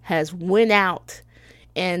has went out,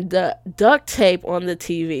 and the duct tape on the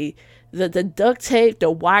TV, the duct tape,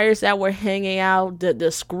 the wires that were hanging out,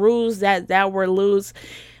 the screws that were loose.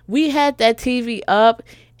 We had that TV up,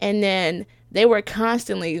 and then they were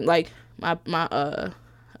constantly my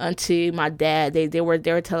auntie, my dad, they were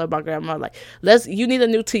telling my grandma you need a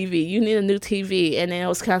new TV, and then it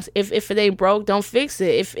was constant, if it ain't broke, don't fix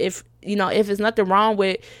it. If it's nothing wrong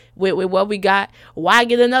with what we got, why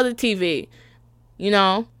get another TV?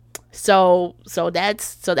 So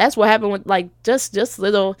that's what happened with just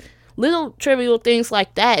little trivial things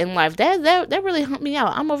like that in life. That really helped me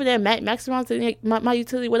out. I'm over there maximizing my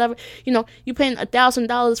utility, whatever. You paying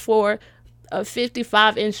 $1,000 for a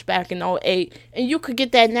 55-inch back in '08, and you could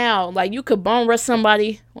get that now. Like, you could bum rush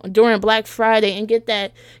somebody during Black Friday and get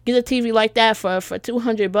a TV like that for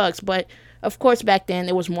 $200. But of course, back then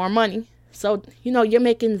it was more money. So, you're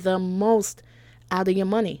making the most out of your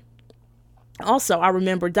money. Also, I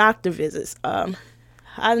remember doctor visits.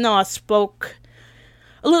 I know I spoke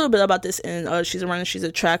a little bit about this in She's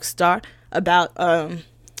a Track Star, about the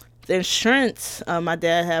insurance my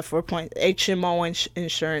dad had for HMO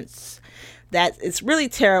insurance. That it's really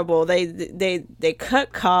terrible. They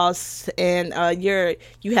cut costs, and you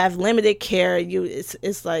have limited care.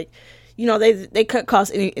 It's like, they cut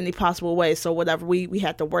costs any possible way. So whatever, we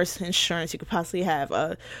had the worst insurance you could possibly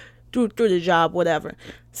have through the job, whatever.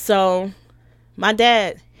 So my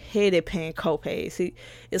dad hated paying copays.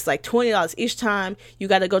 It's like $20 each time you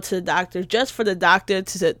got to go to the doctor, just for the doctor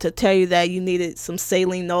to tell you that you needed some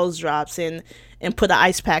saline nose drops and put an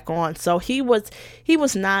ice pack on. So he was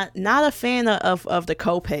not a fan of the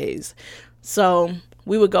copays. So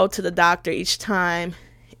we would go to the doctor each time,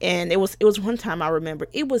 and it was one time I remember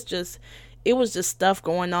it was just stuff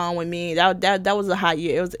going on with me. That was a hot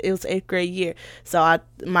year. It was 8th grade year. So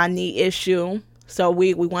my knee issue. So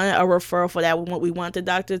we wanted a referral for that. We wanted the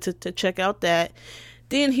doctor to check out that.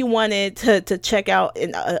 Then he wanted to check out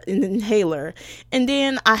an inhaler. And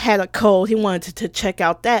then I had a cold. He wanted to check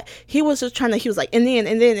out that. He was just he was like, and then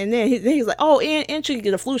he's like, oh, and you can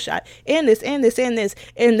get a flu shot. And this. And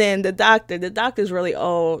then the doctor's really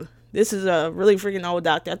old. This is a really freaking old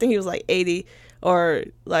doctor. I think he was like 80 or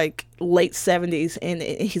like late 70s, and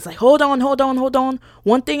he's like, hold on,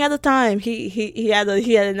 one thing at a time. He had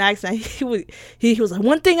an accent. He was like,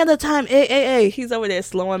 one thing at a time. Hey. He's over there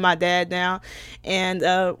slowing my dad down, and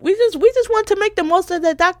we just want to make the most of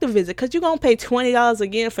that doctor visit, because you're gonna pay $20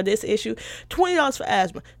 again for this issue, $20 for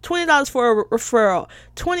asthma, $20 for a referral,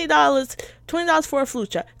 $20 for a flu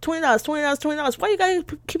shot, $20. Why you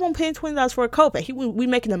gotta keep on paying $20 for a copay? We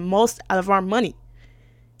making the most out of our money,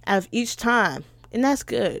 out of each time. And that's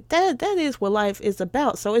good. That is what life is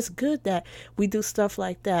about. So it's good that we do stuff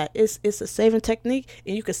like that. It's a saving technique,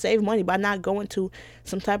 and you can save money by not going to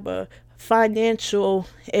some type of financial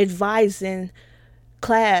advising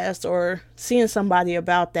class or seeing somebody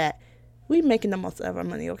about that. We making the most of our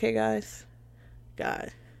money, okay, guys?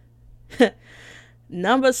 God.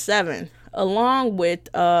 Number 7, along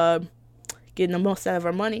with getting the most out of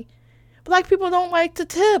our money, Black people don't like to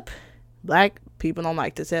tip. People don't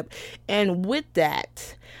like to tip, and with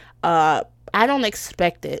that, I don't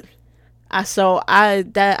expect it. I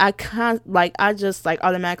just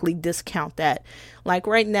automatically discount that. Like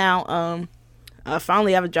right now, I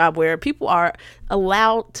finally have a job where people are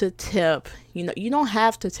allowed to tip. You don't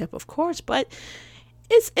have to tip, of course, but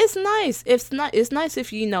it's nice. It's nice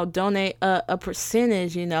if you donate a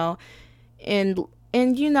percentage, and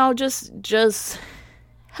just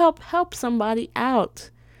help somebody out.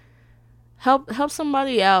 Help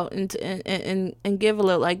somebody out and give a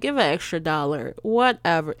little, give an extra $1,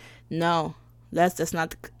 whatever. No, that's just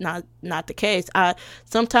not the case.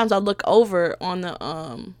 Sometimes I look over on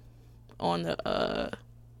the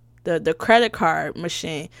credit card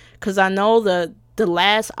machine, because I know the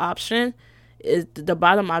last option is the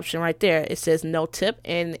bottom option right there. It says no tip,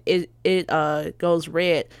 and it goes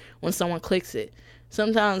red when someone clicks it.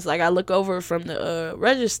 Sometimes I look over from the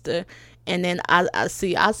register, and then I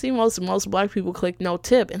see most Black people click no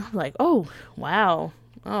tip, and I'm like, oh wow,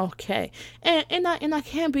 okay, and I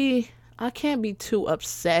can't be too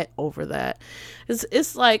upset over that.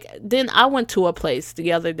 It's like, then I went to a place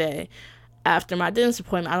the other day after my dentist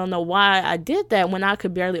appointment. I don't know why I did that when I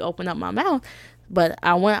could barely open up my mouth, but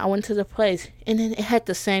I went to the place, and then it had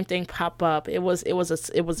the same thing pop up. It was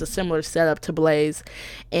a similar setup to Blaze,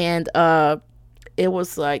 and it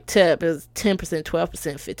was like tip. It was 10%, 12%,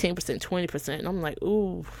 15%, 20%. And I'm like,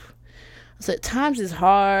 ooh. I said, times is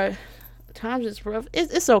hard. Times is rough.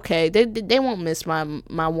 It's okay. They won't miss my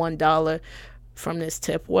 $1 from this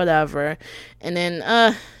tip, whatever. And then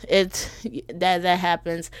that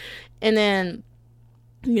happens. And then,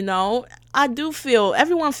 I do feel,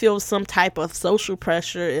 everyone feels some type of social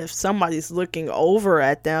pressure if somebody's looking over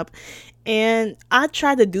at them. And I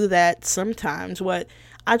try to do that sometimes.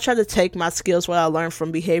 I try to take my skills, what I learned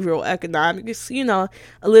from behavioral economics, a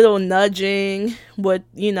little nudging would,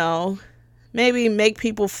 maybe make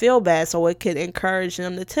people feel bad so it could encourage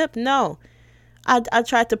them to tip. No, I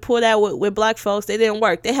tried to pull that with Black folks. They didn't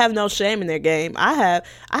work. They have no shame in their game. I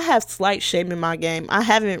have slight shame in my game. I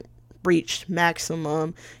haven't reached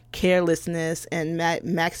maximum carelessness and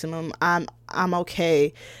maximum I'm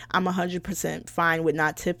okay. I'm 100% fine with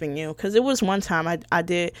not tipping you. Because it was one time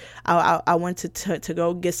I went to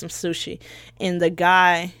go get some sushi, and the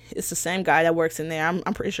guy, it's the same guy that works in there.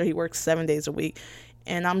 I'm pretty sure he works 7 days a week,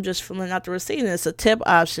 and I'm just filling out the receipt, and it's a tip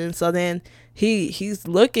option. So then he's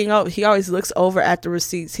looking up. He always looks over at the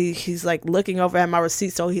receipts. He's like looking over at my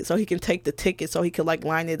receipt so he can take the ticket, so he can like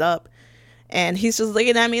line it up. And he's just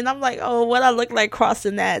looking at me, and I'm like, oh, what I look like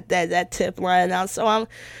crossing that tip line now. So I'm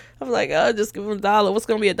like, oh, just give him $1. What's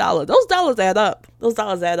gonna be $1? Those dollars add up. Those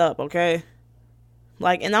dollars add up, okay?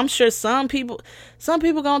 Like, and I'm sure some people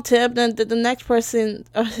gonna tip, then the next person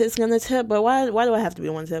is gonna tip. But why do I have to be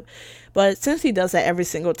one tip? But since he does that every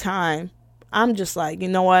single time, I'm just like, you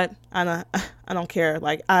know what? I don't care.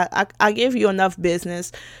 Like, I give you enough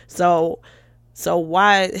business, so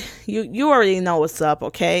why, you already know what's up,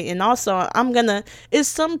 okay? And also, it's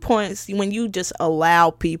some points when you just allow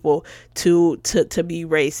people to be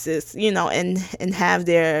racist, and have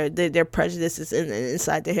their prejudices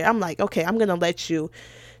inside their head. I'm like, okay, I'm gonna let you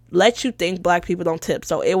think black people don't tip,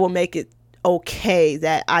 so it will make it okay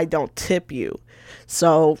that I don't tip you.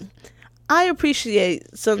 So I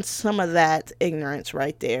appreciate some of that ignorance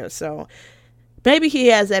right there. So maybe he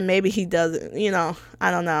has that, maybe he doesn't, I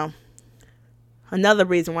don't know. Another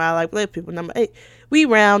reason why I like black people. Number 8, we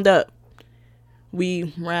round up. We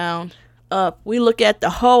look at the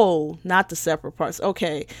whole, not the separate parts.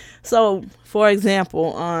 Okay. So, for example,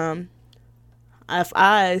 if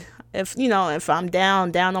I'm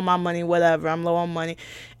down on my money, whatever, I'm low on money.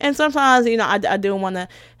 And sometimes, I do want to,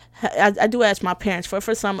 I do ask my parents for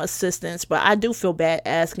some assistance, but I do feel bad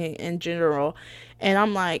asking in general. And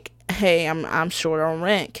I'm like, hey, I'm short on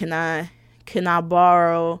rent. Can I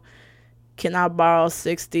borrow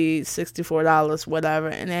 $60, $64, whatever?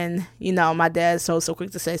 And then, my dad's so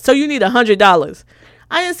quick to say, so you need $100.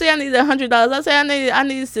 I didn't say I needed $100. I said I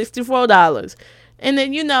needed $64. And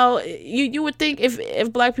then, you would think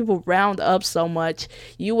if black people round up so much,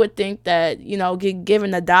 you would think that,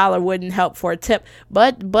 giving $1 wouldn't help for a tip.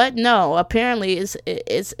 But no, apparently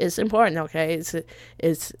it's important, okay?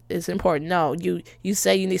 It's important. No, you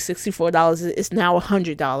say you need $64, it's now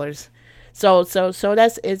 $100. So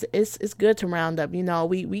that's it's good to round up.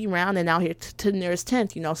 We rounding out here to the nearest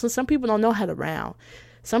tenth. So some people don't know how to round.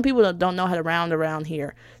 Some people don't know how to round around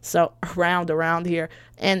here. So round around here,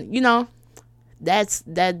 and that's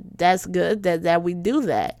good that we do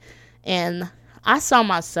that. And I saw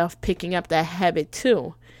myself picking up that habit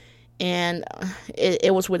too, and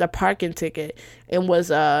it was with a parking ticket. It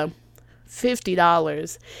was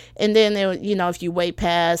 $50, and then if you wait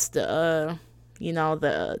past the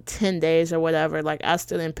 10 days or whatever, like I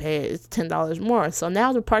still didn't pay it. It's $10 more. So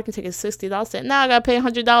now the parking ticket is $60. Now I gotta pay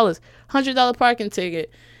 $100, $100 parking ticket.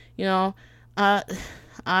 I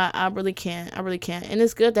really can't. And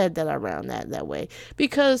it's good that I round that way,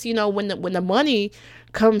 because when the money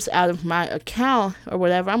comes out of my account or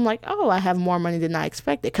whatever, I'm like, oh, I have more money than I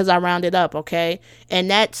expected because I rounded up, okay, and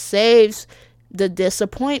that saves the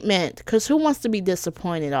disappointment, because who wants to be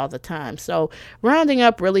disappointed all the time? So rounding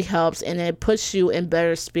up really helps, and it puts you in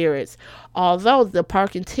better spirits. Although the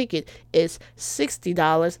parking ticket is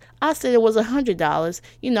 $60, I said it was $100.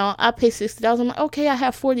 I pay $60. I'm like, okay, I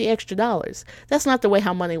have $40 extra. That's not the way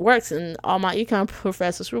how money works, and all my econ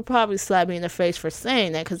professors will probably slap me in the face for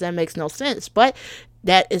saying that, because that makes no sense. But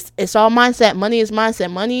it's all mindset. Money is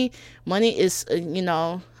mindset. Money is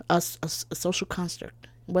a social construct,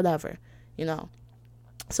 whatever.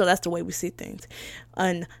 So that's the way we see things.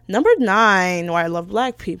 And number 9, why I love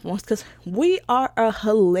black people, is because we are a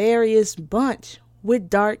hilarious bunch with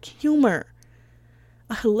dark humor.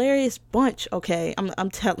 A hilarious bunch, okay? I'm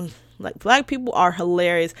telling, like, black people are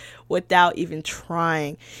hilarious without even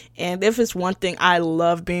trying. And if it's one thing, I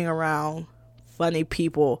love being around funny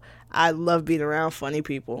people. I love being around funny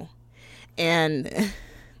people. And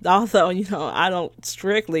although, I don't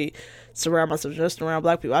strictly surround myself just around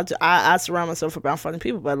black people, I surround myself around funny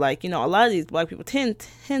people, but a lot of these black people tend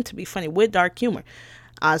to be funny with dark humor.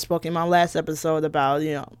 I spoke in my last episode about,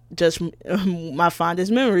 just my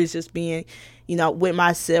fondest memories just being, with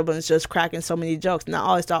my siblings, just cracking so many jokes. And I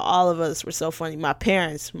always thought all of us were so funny, my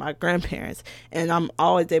parents, my grandparents, and I'm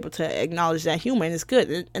always able to acknowledge that humor, and it's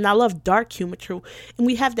good. And I love dark humor too. And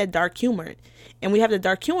we have that dark humor,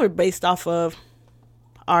 based off of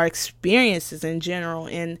our experiences in general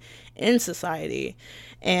in society.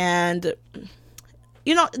 And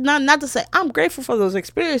not to say I'm grateful for those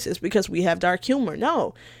experiences because we have dark humor.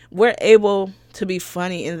 No, we're able to be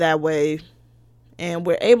funny in that way, and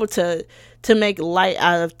we're able to make light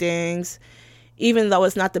out of things, even though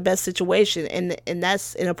it's not the best situation. And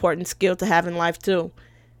that's an important skill to have in life too,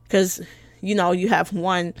 because you have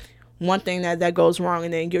one one thing that goes wrong,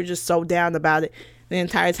 and then you're just so down about it the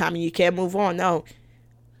entire time and you can't move on. No,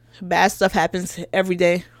 bad stuff happens every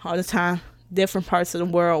day, all the time, different parts of the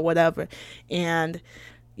world, whatever, and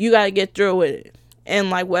you got to get through it. And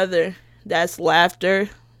like, whether that's laughter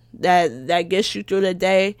that gets you through the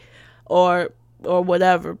day, or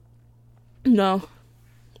whatever,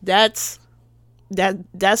 that's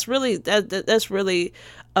really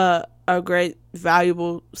a great,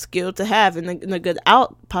 valuable skill to have, and a good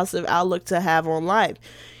positive outlook to have on life.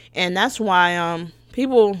 And that's why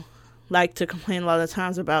people like to complain a lot of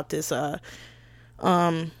times about this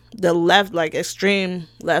the left, like extreme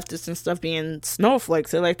leftists and stuff, being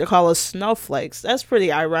snowflakes. They like to call us snowflakes. That's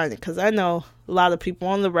pretty ironic, because I know a lot of people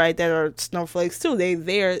on the right that are snowflakes too.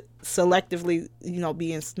 They're selectively,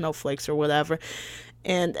 being snowflakes or whatever,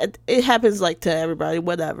 and it happens like to everybody,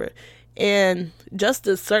 whatever. And just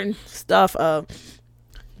the certain stuff of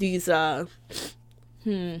these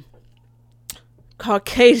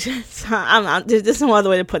Caucasians, there's no other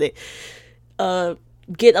way to put it,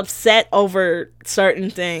 get upset over certain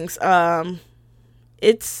things.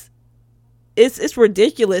 It's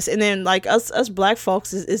ridiculous. And then like us black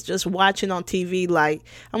folks is just watching on TV. Like,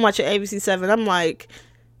 I'm watching ABC7. I'm like,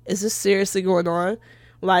 is this seriously going on?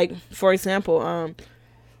 Like, for example,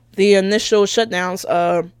 the initial shutdowns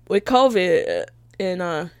with COVID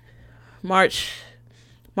in March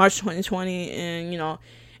 2020, and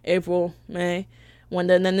April, May, when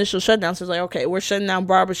the initial shutdowns was like, okay, we're shutting down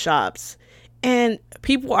barbershops, and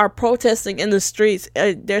people are protesting in the streets.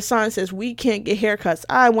 Their sign says, "We can't get haircuts.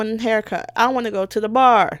 I want a haircut. I want to go to the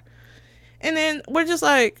bar." And then we're just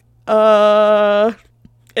like, and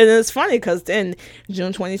it's funny because then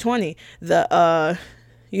June 2020, the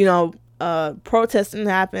protesting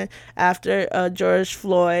happened after George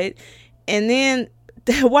Floyd, and then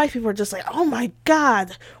the white people are just like, oh my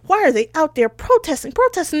God, why are they out there protesting?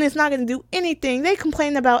 Protesting is not going to do anything. They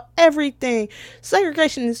complain about everything.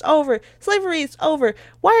 Segregation is over. Slavery is over.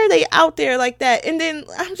 Why are they out there like that? And then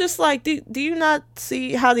I'm just like, do you not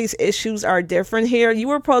see how these issues are different here? You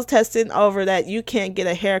were protesting over that you can't get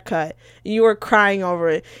a haircut. You were crying over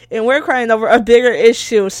it. And we're crying over a bigger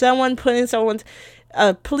issue.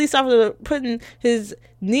 A police officer putting his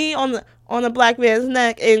knee on a black man's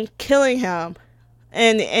neck and killing him.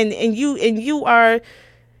 And you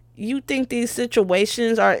think these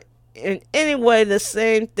situations are in any way the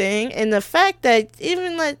same thing, and the fact that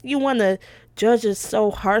even like you want to judge us so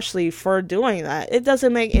harshly for doing that, it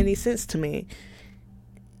doesn't make any sense to me.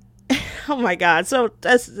 Oh my God! So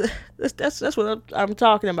that's what I'm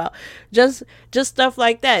talking about. Just stuff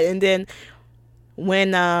like that. And then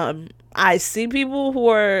when I see people who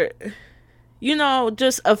are,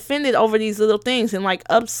 just offended over these little things and like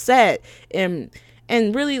upset and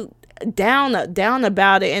really down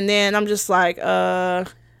about it, and then I'm just like,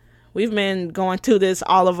 we've been going through this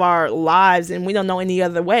all of our lives and we don't know any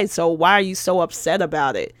other way, so why are you so upset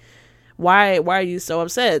about it? Why are you so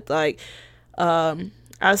upset? Like,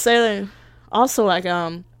 I say also, like,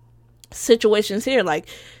 situations here, like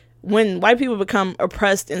when white people become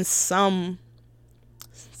oppressed in some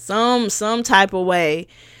type of way,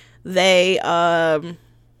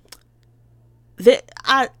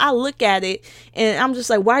 I look at it and I'm just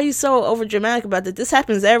like, why are you so over dramatic about this? This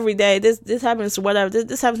happens every day. This happens whatever.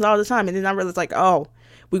 This happens all the time. And then I realize, like, oh,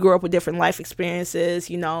 we grew up with different life experiences,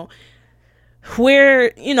 we're,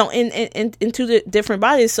 into the different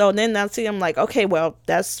bodies. So then I'm like, okay, well,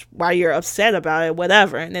 that's why you're upset about it,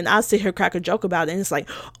 whatever. And then I'll sit here, crack a joke about it, and it's like,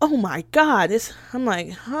 oh my God, I'm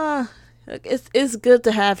like, huh. It's good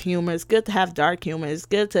to have humor. It's good to have dark humor. It's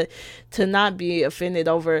good to not be offended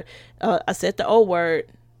over, I said the O word,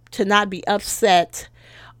 to not be upset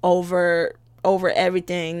over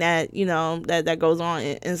everything that, that goes on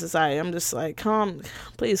in society. I'm just like,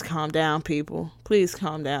 please calm down, people. Please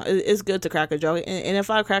calm down. It's good to crack a joke. And if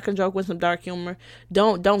I crack a joke with some dark humor,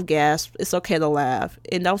 don't gasp. It's okay to laugh.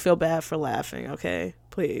 And don't feel bad for laughing, okay?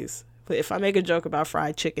 Please. If I make a joke about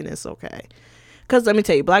fried chicken, it's okay. Because let me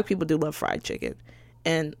tell you, black people do love fried chicken.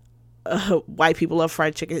 And white people love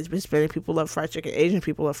fried chicken. Hispanic people love fried chicken. Asian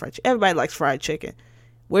people love fried chicken. Everybody likes fried chicken.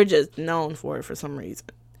 We're just known for it for some reason.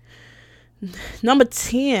 Number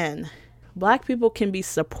 10, black people can be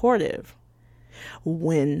supportive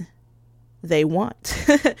when they want.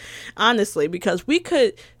 Honestly, because we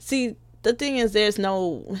could see, the thing is, there's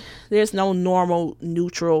no normal,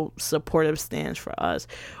 neutral, supportive stance for us.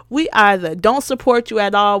 We either don't support you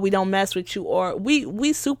at all, we don't mess with you, or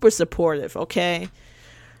we super supportive, okay?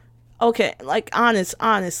 Okay, like,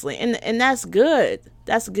 honestly, and that's good.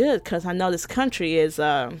 That's good, because I know this country is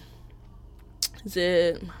it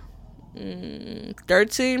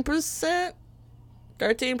 13%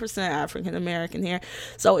 13% African American here.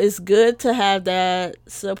 So it's good to have that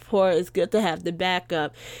support. It's good to have the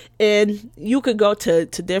backup. And you could go to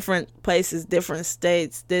different places, different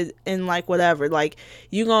states, and like whatever. Like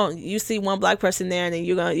you see one black person there, and then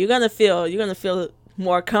you're gonna feel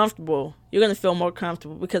more comfortable. You're gonna feel more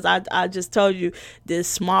comfortable because I just told you this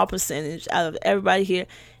small percentage out of everybody here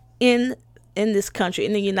in this country,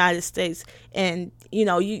 in the United States, and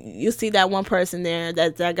you see that one person there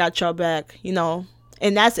that got your back,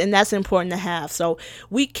 and that's important to have. So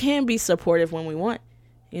we can be supportive when we want,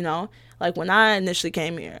 like when I initially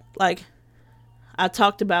came here, like I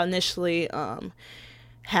talked about initially,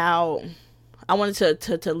 how I wanted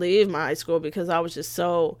to leave my high school because I was just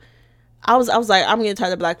so. I was like, I'm getting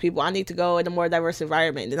tired of black people. I need to go in a more diverse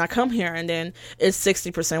environment. And I come here, and then it's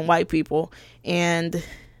 60% white people, and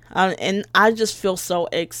I just feel so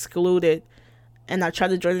excluded. And I try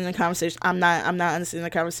to join in the conversation. I'm not understanding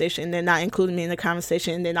the conversation, and they're not including me in the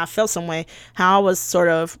conversation. And then I felt some way how I was sort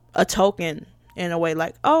of a token in a way,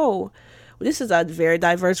 like, oh, this is a very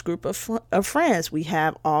diverse group of friends. We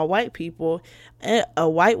have all white people, a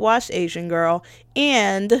whitewashed Asian girl,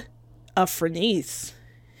 and a Frenice.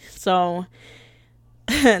 So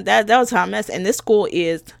that was how I messed. And this school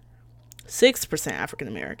is 6% African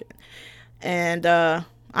American. And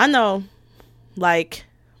I know, like,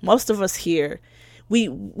 most of us here,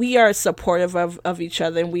 we are supportive of each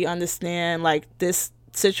other, and we understand, like, this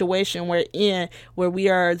situation we're in where we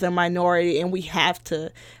are the minority and we have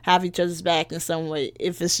to have each other's back in some way.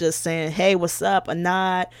 If it's just saying, hey, what's up, a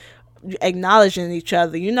nod, acknowledging each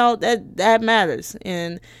other, that matters.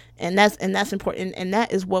 And that's important, and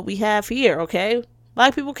that is what we have here, okay?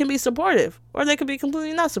 Black people can be supportive, or they can be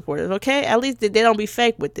completely not supportive, okay? At least they don't be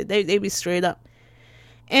fake with it. They be straight up.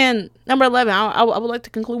 And number 11, I would like to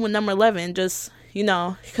conclude with number 11, just,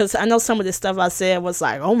 because I know some of the stuff I said was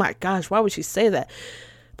like, oh my gosh, why would she say that?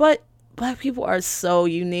 But black people are so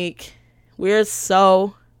unique. We're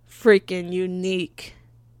so freaking unique.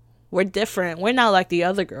 We're different. We're not like the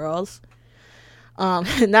other girls.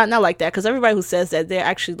 Not like that, because everybody who says that, they're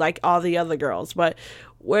actually like all the other girls, but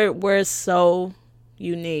we're so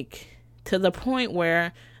unique to the point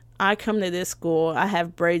where I come to this school, I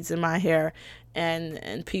have braids in my hair,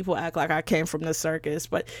 and people act like I came from the circus.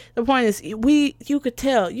 But the point is, you could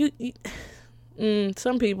tell,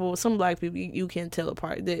 some black people, you can tell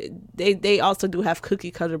apart. They also do have cookie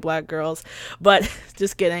cutter black girls, but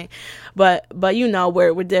just kidding. But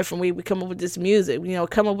we're different. We come up with this music,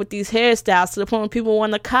 come up with these hairstyles to the point where people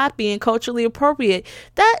want to copy and culturally appropriate.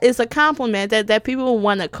 That is a compliment, that people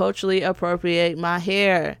want to culturally appropriate my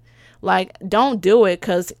hair. Like, don't do it,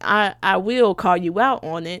 because I will call you out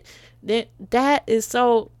on it. That is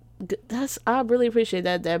so. I really appreciate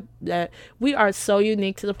that we are so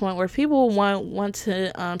unique to the point where people want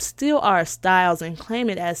to steal our styles and claim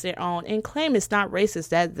it as their own, and claim it's not racist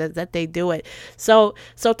that they do it. So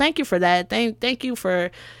thank you for that. Thank you for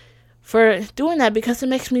doing that, because it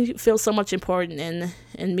makes me feel so much important,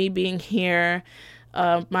 and me being here,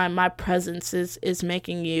 my presence is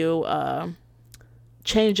making you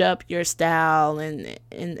change up your style and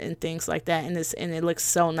things like that, and it looks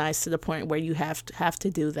so nice to the point where you have to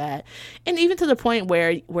do that, and even to the point where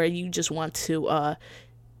you just want to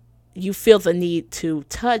you feel the need to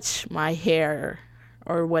touch my hair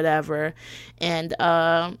or whatever, and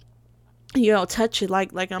touch it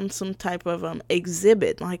like I'm some type of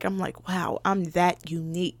exhibit. Like, I'm like, wow, I'm that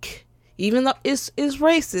unique, even though it's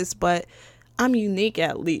racist, but I'm unique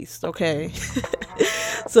at least, okay?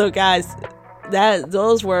 So guys,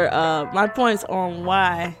 those were my points on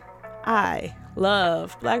why I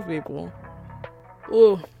love black people.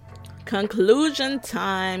 Ooh, conclusion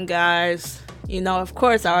time, guys. Of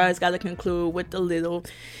course, I always got to conclude with a little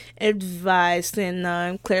advice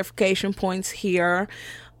and clarification points here.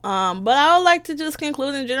 But I would like to just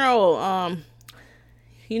conclude in general,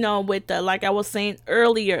 with like I was saying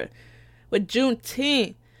earlier, with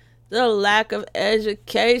Juneteenth. The lack of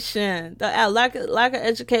education, the lack of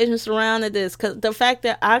education surrounding this, because the fact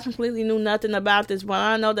that I completely knew nothing about this, but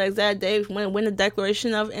I know the exact date when the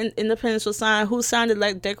Declaration of Independence was signed, who signed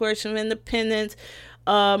the Declaration of Independence,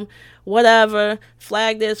 whatever,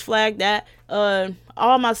 flag this, flag that,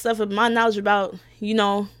 all my stuff, my knowledge about,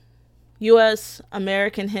 U.S.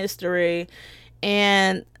 American history,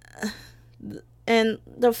 and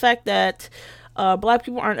the fact that black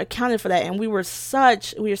people aren't accounted for that, and we are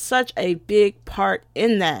such a big part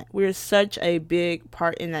in that. We're such a big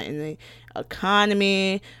part in that, in the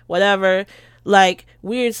economy, whatever. Like,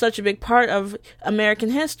 we're such a big part of American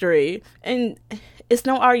history, and it's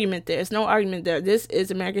no argument there. This is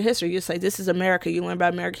American history. You say this is America. You learn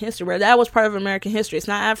about American history. Where that was part of American history. It's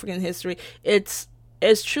not African history. It's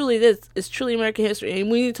It's truly this. It's truly American history, and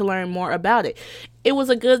we need to learn more about it. It's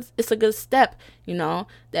a good step,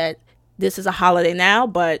 that this is a holiday now,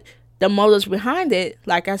 but the motives behind it,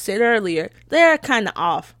 like I said earlier, they're kind of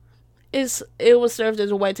off. It was served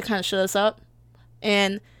as a way to kind of shut us up,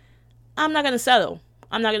 and I'm not gonna settle.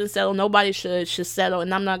 Nobody should settle,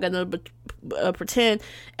 and I'm not gonna pretend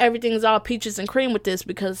everything's all peaches and cream with this,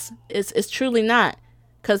 because it's truly not.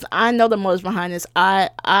 Because I know the motives behind this.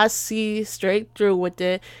 I see straight through with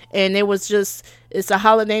it. And it's a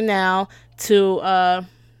holiday now to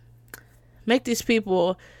make these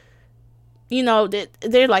people,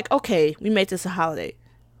 they're like, okay, we made this a holiday.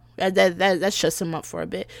 That shuts them up for a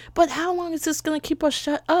bit. But how long is this going to keep us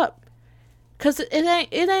shut up? Because it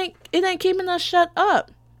ain't keeping us shut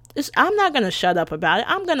up. I'm not going to shut up about it.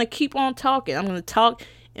 I'm going to keep on talking. I'm going to talk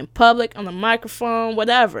in public, on the microphone,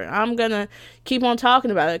 whatever. I'm going to keep on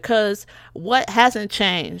talking about it, because what hasn't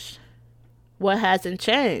changed? But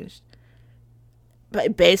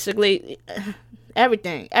basically,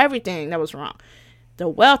 everything that was wrong. The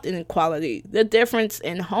wealth inequality, the difference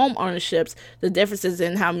in home ownerships, the differences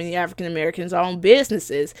in how many African Americans own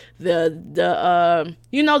businesses, the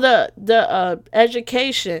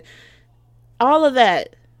education, all of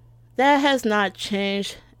that has not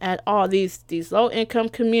changed at all. These low income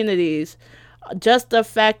communities, just the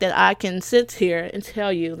fact that I can sit here and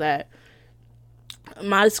tell you that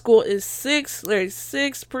my school is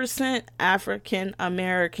 6% African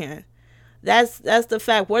American. That's the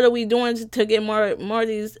fact. What are we doing to get more of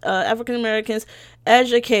these African Americans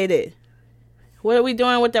educated? What are we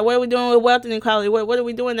doing with that? What are we doing with wealth inequality? What are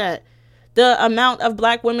we doing that? The amount of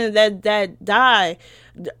black women that die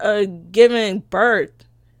giving birth.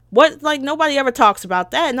 What, like, nobody ever talks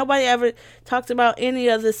about that. Nobody ever talks about any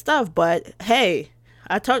of this stuff. But hey,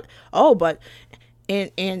 but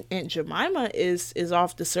and Jemima is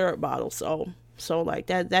off the syrup bottle. So like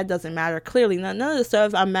that doesn't matter. Clearly, none of the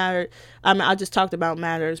stuff I just talked about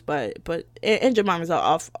matters. But and Jemima's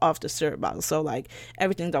off the syrup bottle. So like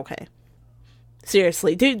everything's okay.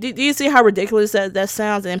 Seriously, do you see how ridiculous that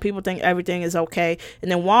sounds? And people think everything is okay.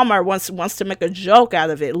 And then Walmart wants to make a joke out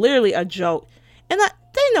of it. Literally a joke. And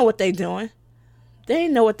they know what they're doing. They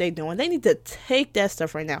need to take that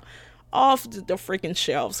stuff right now off the freaking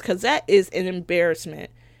shelves, because that is an embarrassment.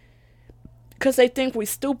 Because they think we're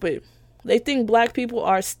stupid. They think black people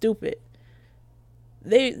are stupid.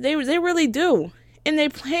 They really do. And they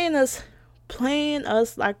playing us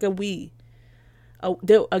like a Wii.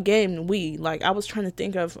 A game Wii. Like, I was trying to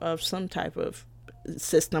think of some type of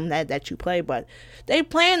system that you play, but they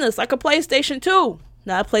playing us like a PlayStation 2.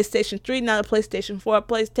 Not a PlayStation 3, not a PlayStation 4, a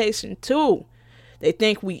PlayStation 2. They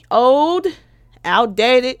think we old,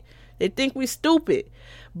 outdated. They think we stupid,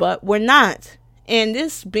 but we're not. And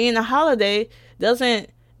this being a holiday doesn't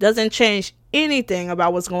change anything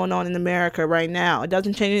about what's going on in America right now. It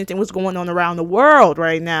doesn't change anything what's going on around the world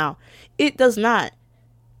right now. It does not.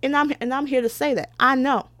 And I'm here to say that. I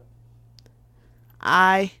know.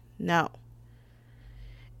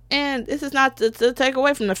 And this is not to take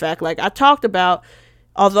away from the fact, like I talked about,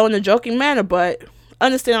 although in a joking manner, but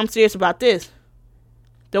understand I'm serious about this.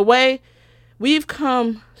 The way we've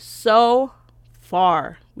come so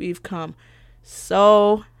far. We've come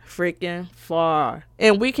so freaking far.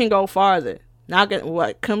 And we can go farther.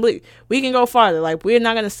 We can go farther. Like, we're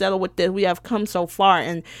not going to settle with this. We have come so far.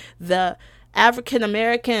 And the African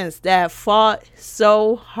Americans that fought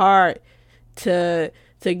so hard to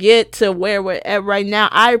get to where we're at right now,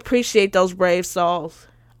 I appreciate those brave souls.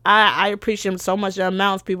 I appreciate them so much. The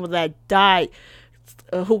amount of people that died,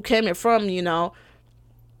 who came in from,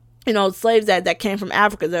 slaves that came from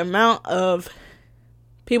Africa. The amount of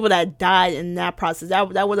people that died in that process,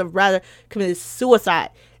 that would have rather committed suicide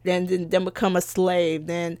than become a slave.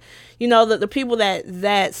 Then, the people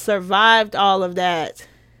that survived all of that.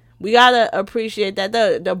 We gotta appreciate that.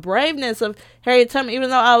 The braveness of Harriet Tubman, even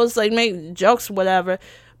though I was like making jokes, whatever,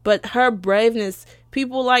 but her braveness,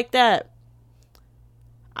 people like that,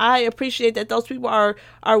 I appreciate that those people are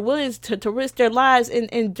willing to risk their lives and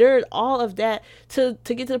endured all of that to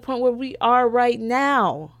get to the point where we are right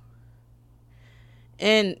now.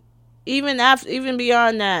 And even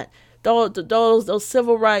beyond that, those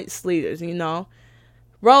civil rights leaders,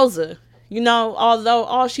 Rosa, although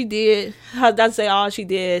all she did, I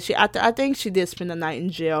think she did spend the night in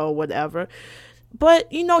jail or whatever. But,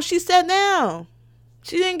 she sat down.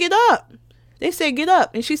 She didn't get up. They said, get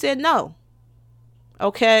up. And she said, no.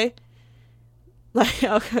 Okay? Like,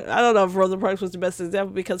 okay, I don't know if Rosa Parks was the best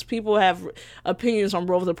example, because people have opinions on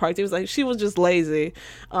Rosa Parks. It was like, she was just lazy.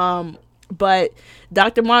 But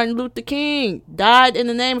Dr. Martin Luther King died in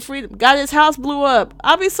the name of freedom. Got his house blew up.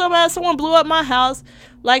 I'll be so mad if someone blew up my house.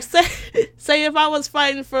 Like, say if I was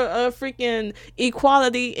fighting for freaking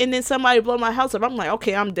equality and then somebody blow my house up, I'm like,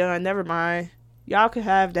 okay, I'm done. Never mind. Y'all can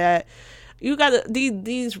have that. You gotta,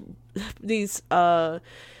 these leaders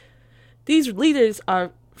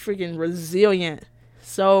are freaking resilient.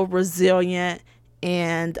 So resilient.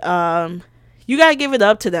 And you gotta give it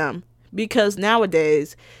up to them. Because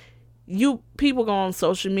nowadays, people go on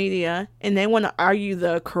social media and they want to argue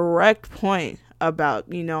the correct point about,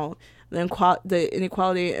 the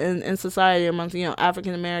inequality in society amongst,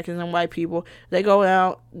 African Americans and white people. They go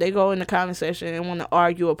in the comment section and want to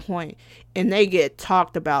argue a point, and they get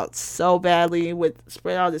talked about so badly,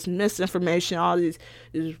 spread all this misinformation, all these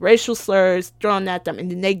racial slurs thrown at them,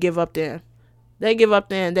 and then they give up then.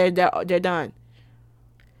 They're done.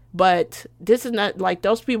 But this is not like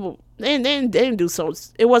those people. They didn't do so.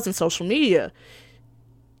 It wasn't social media.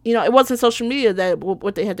 It wasn't social media that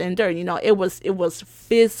what they had to endure. It was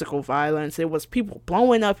physical violence. It was people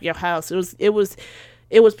blowing up your house. It was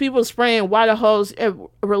people spraying water hose,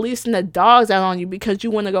 releasing the dogs out on you because you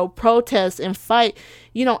want to go protest and fight.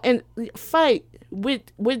 And fight with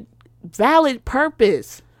valid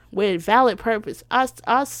purpose. With valid purpose.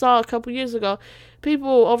 I saw a couple years ago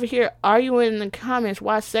people over here arguing in the comments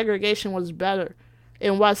why segregation was better.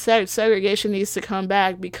 And why segregation needs to come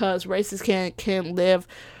back because races can live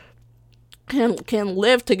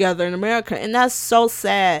together in America. And that's so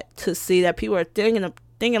sad to see that people are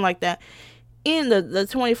thinking like that in the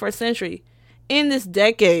 21st century. In this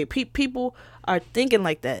decade, people are thinking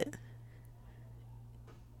like that.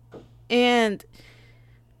 And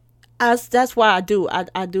that's why I do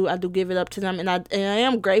give it up to them, and I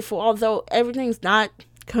am grateful, although everything's not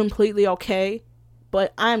completely okay.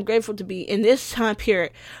 But I'm grateful to be in this time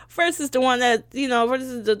period versus the one that,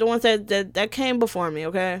 versus the ones that came before me,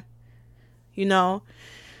 okay?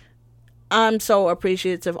 I'm so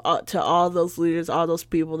appreciative to all those leaders, all those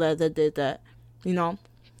people that did that,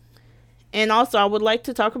 And also, I would like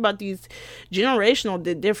to talk about these generational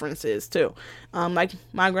differences, too. Like,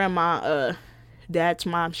 my grandma, dad's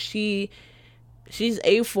mom, she's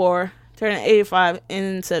 84, turning 85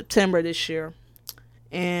 in September this year.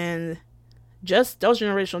 And just those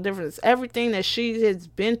generational differences, everything that she has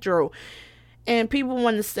been through. And people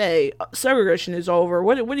want to say segregation is over.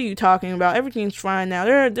 What are you talking about? Everything's fine now.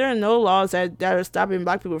 There are no laws that are stopping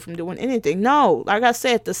black people from doing anything. No, like I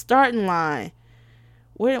said, the starting line.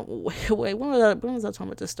 Wait, when was I talking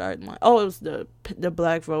about the starting line? Oh, it was the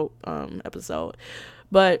Black Vote episode.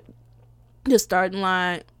 But the starting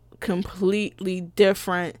line completely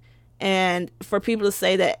different. And for people to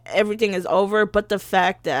say that everything is over, but the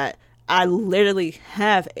fact that I literally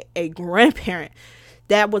have a grandparent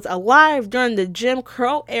that was alive during the Jim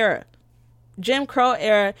Crow era,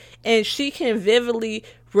 and she can vividly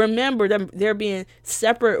remember there being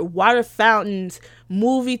separate water fountains,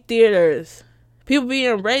 movie theaters, people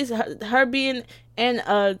being raised, her being in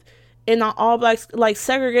all black, like,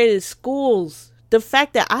 segregated schools. The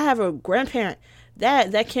fact that I have a grandparent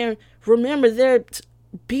that can remember there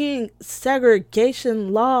being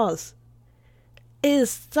segregation laws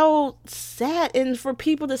is so sad. And for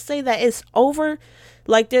people to say that it's over,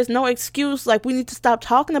 like there's no excuse, like we need to stop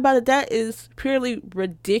talking about it, that is purely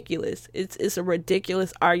ridiculous. It's a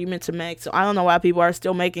ridiculous argument to make. So I don't know why people are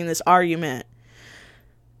still making this argument.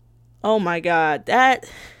 Oh my God, that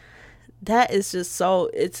is just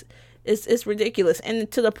so, it's ridiculous.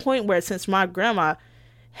 And to the point where, since my grandma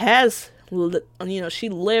has, she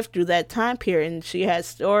lived through that time period and she had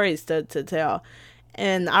stories to tell.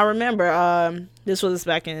 And I remember, this was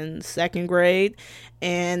back in second grade,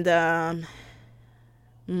 and so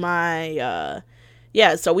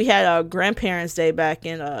we had a grandparents' day back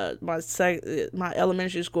in my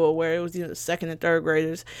elementary school, where it was second and third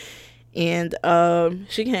graders, and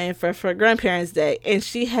she came for grandparents' day, and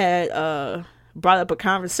she had brought up a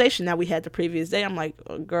conversation that we had the previous day. I'm like,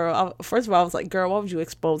 girl, first of all, I was like, girl, why would you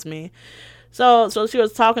expose me? So she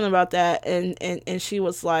was talking about that, and she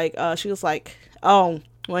was like, oh,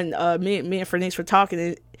 when me and Fernice were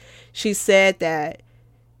talking, she said that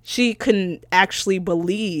she couldn't actually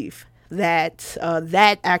believe that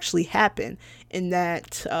that actually happened, and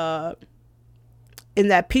that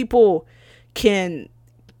people can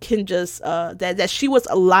just that she was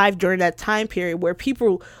alive during that time period where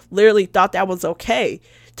people literally thought that was okay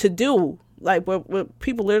to do, like where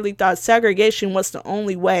people literally thought segregation was the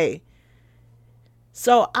only way.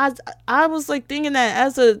 So I was like thinking that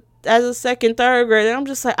as a second, third grader, I'm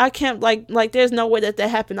just like, I can't, like there's no way that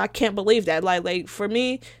happened. I can't believe that. Like for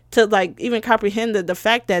me to like even comprehend the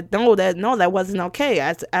fact that no, that wasn't okay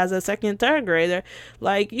as a second, third grader.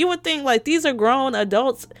 Like you would think like these are grown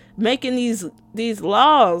adults making these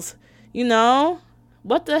laws, you know?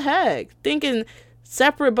 What the heck? Thinking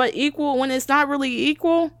separate but equal when it's not really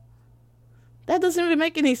equal? That doesn't even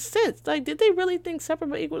make any sense. Like, did they really think separate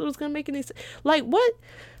but equal was gonna make any sense? Like, what?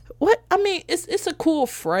 I mean, it's a cool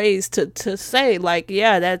phrase to say. Like,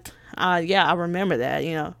 yeah, that, yeah, I remember that.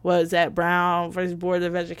 You know, was that Brown versus Board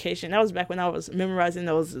of Education? That was back when I was memorizing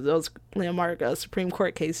those landmark Supreme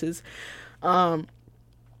Court cases. That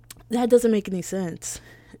doesn't make any sense.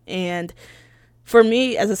 And for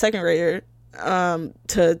me as a second grader,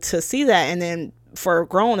 to see that, and then for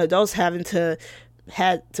grown adults having to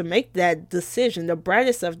make that decision, the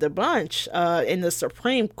brightest of the bunch in the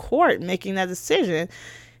Supreme Court making that decision,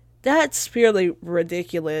 that's purely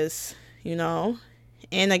ridiculous, you know?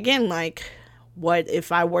 And again, like, what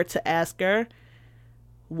if I were to ask her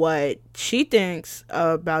what she thinks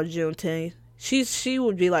about Juneteenth? She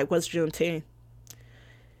would be like, what's Juneteenth?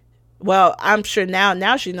 Well, I'm sure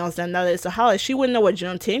now she knows that it's a holiday. She wouldn't know what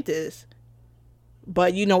Juneteenth is.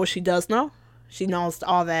 But you know what she does know? She knows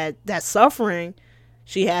all that suffering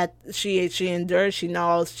she endured. She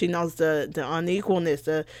knows the unequalness,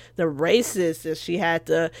 the racism that she had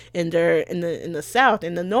to endure in the South,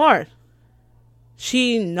 in the North.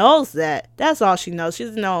 She knows that. That's all she knows. She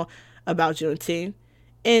doesn't know about Juneteenth.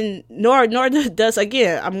 And nor does,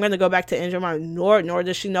 again, I'm gonna go back to Aunt Jemima. Nor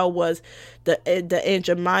does she know was the Aunt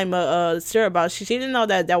Jemima syrup about. She didn't know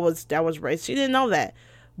that was race. She didn't know that.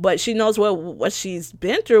 But she knows what she's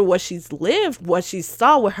been through, what she's lived, what she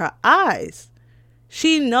saw with her eyes.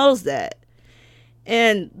 She knows that.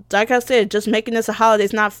 And like I said, just making this a holiday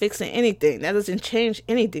is not fixing anything. That doesn't change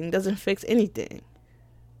anything. Doesn't fix anything.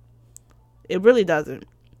 It really doesn't.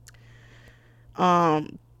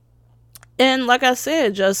 And like I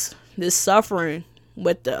said, just this suffering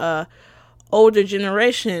with the older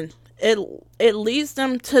generation, it leads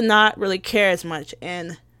them to not really care as much.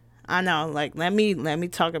 And I know, like, let me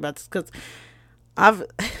talk about this, because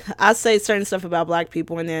I say certain stuff about black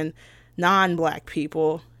people, and then non-black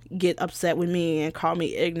people get upset with me and call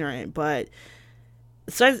me ignorant, but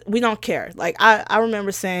we don't care. Like, I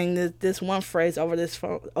remember saying this one phrase over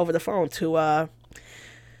the phone to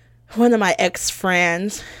one of my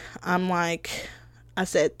ex-friends. I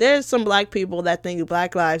said, there's some black people that think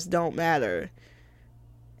black lives don't matter.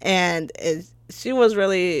 And she was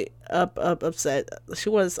really upset. She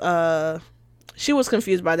was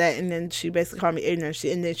confused by that, and then she basically called me ignorant.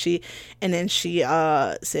 And then she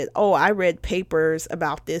said, "Oh, I read papers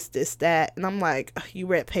about this, that," and I'm like, "You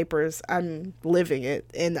read papers? I'm living it,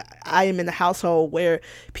 and I am in a household where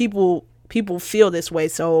people feel this way.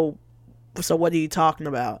 So what are you talking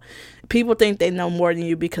about? People think they know more than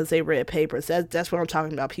you because they read papers. That's what I'm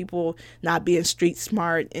talking about. People not being street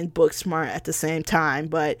smart and book smart at the same time,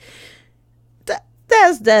 but."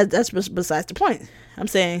 That's besides the point. I'm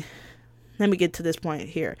saying, let me get to this point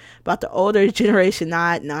here about the older generation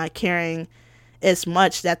not caring as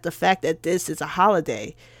much, that the fact that this is a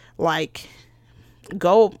holiday. Like, let's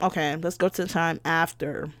go to the time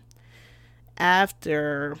after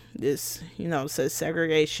this, says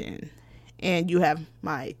segregation, and you have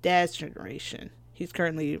my dad's generation. He's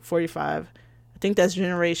currently 45. I think that's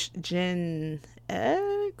Gen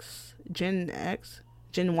X, Gen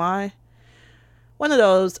Y. One of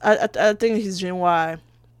those. I think he's Gen Y.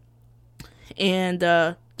 And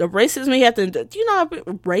the racism he had to, do you know how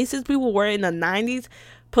racist people were in the 90s?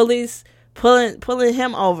 Police pulling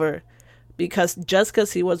him over because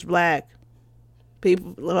he was black.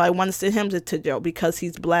 People like want to send him to jail because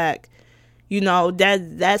he's black.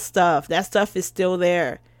 That stuff is still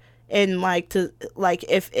there. And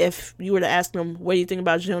if you were to ask him, what do you think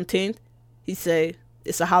about Juneteenth? He'd say,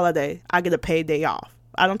 it's a holiday. I get a paid day off.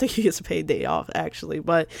 I don't think he gets a paid day off, actually,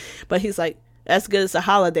 but he's like, that's good. It's a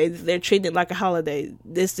holiday. They're treating it like a holiday.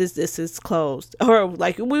 This is closed. Or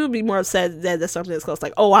like, we would be more upset that something is closed.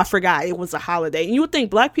 Like, oh, I forgot it was a holiday. And you would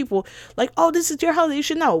think black people like, oh, this is your holiday, you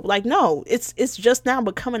should know. Like, no, it's just now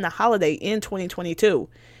becoming a holiday in 2022.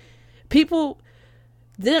 Black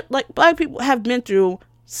people have been through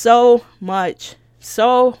so much.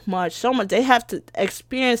 They have to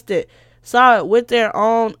experience it, saw it with their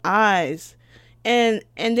own eyes. And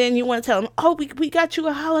then you want to tell them, oh, we got you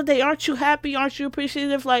a holiday. Aren't you happy? Aren't you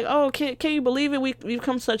appreciative? Like, oh, can you believe it? We've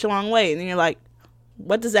come such a long way. And then you're like,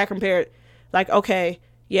 what does that compare? Like, okay,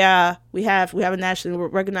 yeah, we have a nationally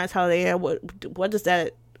recognized holiday. And what does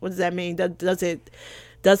that mean? Does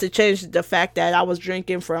Does it change the fact that I was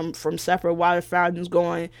drinking from separate water fountains,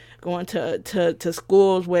 going to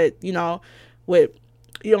schools with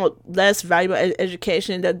less valuable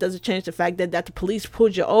education? That doesn't change the fact that the police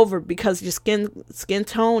pulled you over because your skin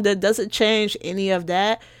tone. That doesn't change any of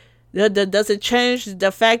that. That doesn't change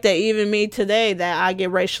the fact that even me today, that I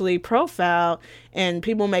get racially profiled and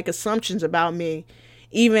people make assumptions about me.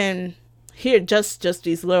 Even here, just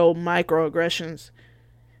these little microaggressions.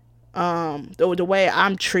 The way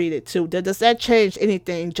I'm treated too. Does that change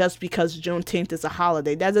anything just because Juneteenth is a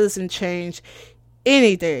holiday? That doesn't change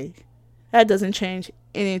anything. That doesn't change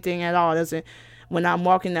anything at all. Doesn't. When I'm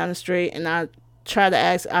walking down the street and I try to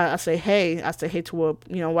ask, I say hey to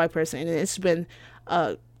a white person, and it's been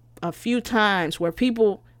a few times where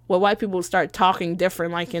white people start talking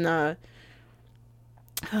different, like in a.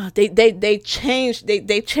 They change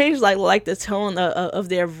like the tone of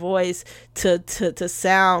their voice to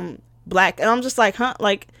sound black, and I'm just like, huh,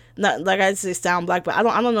 like, not like I say sound black, but I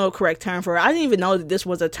don't know the correct term for it. I didn't even know that this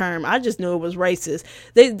was a term. I just knew it was racist.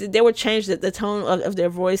 They would change the tone of their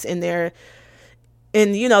voice and their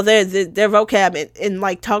vocab, and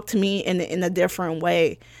like talk to me in a different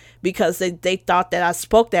way, because they thought that I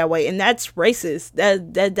spoke that way, and that's racist.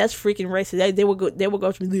 That's freaking racist. They would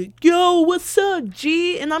go to me like, yo, what's up,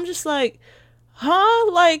 G? And I'm just like,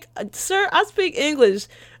 huh? Like, sir, I speak English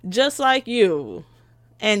just like you,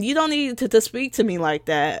 and you don't need to speak to me like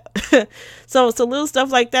that. So little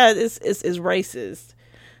stuff like that is racist.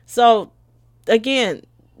 So again,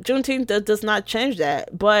 Juneteenth does not change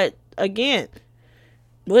that. But again,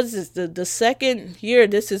 what is this? The second year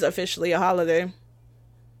this is officially a holiday.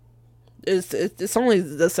 It's only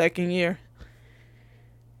the second year.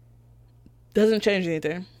 Doesn't change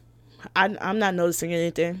anything. I'm not noticing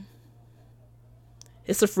anything.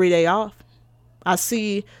 It's a free day off. I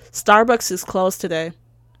see Starbucks is closed today.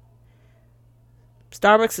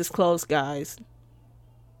 Starbucks is closed, guys.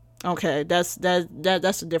 Okay, that's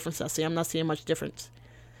the difference I see. I'm not seeing much difference.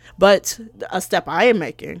 But a step I'm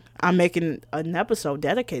making an episode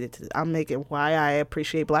dedicated to. I'm making why I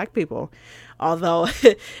appreciate black people, although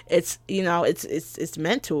it's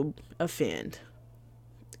meant to offend.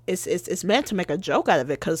 It's meant to make a joke out of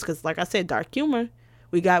it, because like I said, dark humor.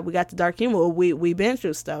 We got the dark humor. We've been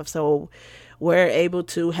through stuff, so we're able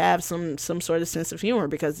to have some sort of sense of humor,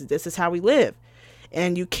 because this is how we live,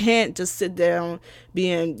 and you can't just sit down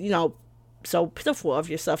being so pitiful of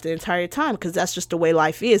yourself the entire time, because that's just the way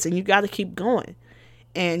life is, and you got to keep going,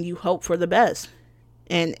 and you hope for the best.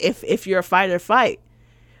 And if you're a fighter, fight.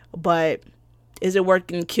 But is it worth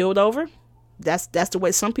getting killed over? That's the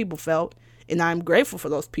way some people felt, and I'm grateful for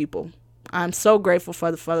those people. I'm so grateful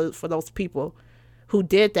for those people who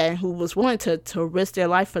did that and who was willing to risk their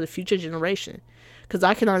life for the future generation. Because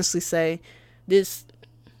I can honestly say this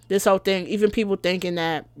whole thing, even people thinking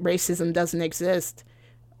that racism doesn't exist,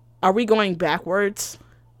 are we going backwards?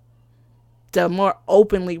 The more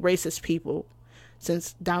openly racist people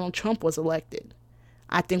since Donald Trump was elected.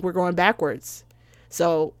 I think we're going backwards.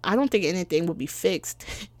 So I don't think anything will be fixed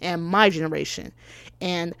in my generation.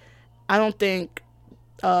 And I don't think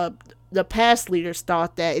the past leaders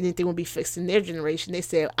thought that anything would be fixed in their generation. They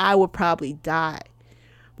said, I would probably die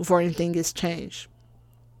before anything gets changed.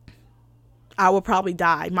 I will probably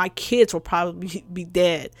die. My kids will probably be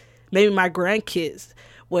dead. Maybe my grandkids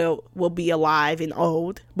will be alive and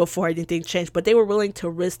old before anything changed. But they were willing to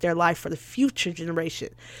risk their life for the future generation.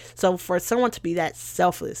 So for someone to be that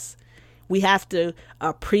selfless, we have to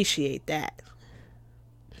appreciate that.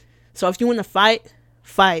 So if you want to fight,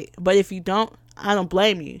 fight. But if you don't, I don't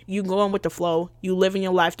blame you. You go on with the flow. You live in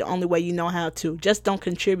your life the only way you know how to. Just don't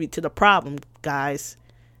contribute to the problem, guys.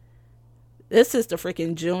 This is the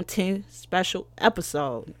freaking Juneteenth special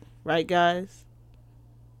episode. Right, guys?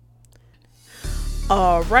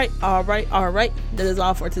 All right. That is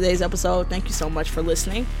all for today's episode. Thank you so much for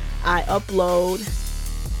listening. I upload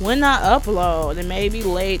when I upload. It may be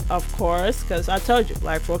late, of course, because I told you,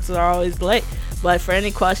 black folks are always late. But for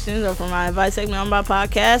any questions or for my advice segment on my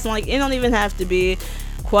podcast, it don't even have to be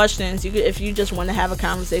questions. If you just want to have a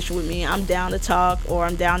conversation with me, I'm down to talk, or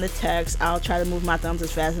I'm down to text. I'll try to move my thumbs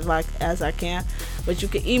as fast as I can. But you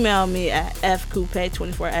can email me at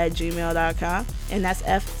fcoupet24@gmail.com, and that's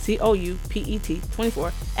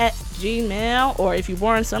FCOUPET24@gmail. Or if you're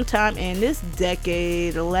born sometime in this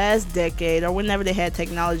decade, the last decade, or whenever they had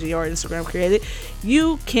technology or Instagram created,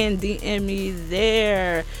 you can DM me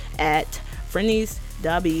there at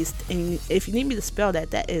Frenesedabeast. And if you need me to spell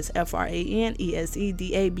that, that is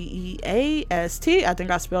FRANESEDABEAST. I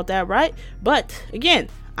think I spelled that right. But again,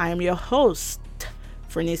 I am your host,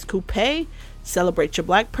 Frenese Coupe. celebrate your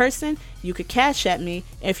black person, you could cash at me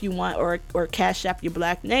if you want, or cash app your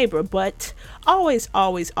black neighbor. But always,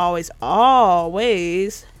 always, always,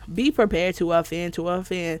 always be prepared to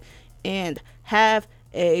offend, and have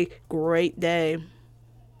a great day.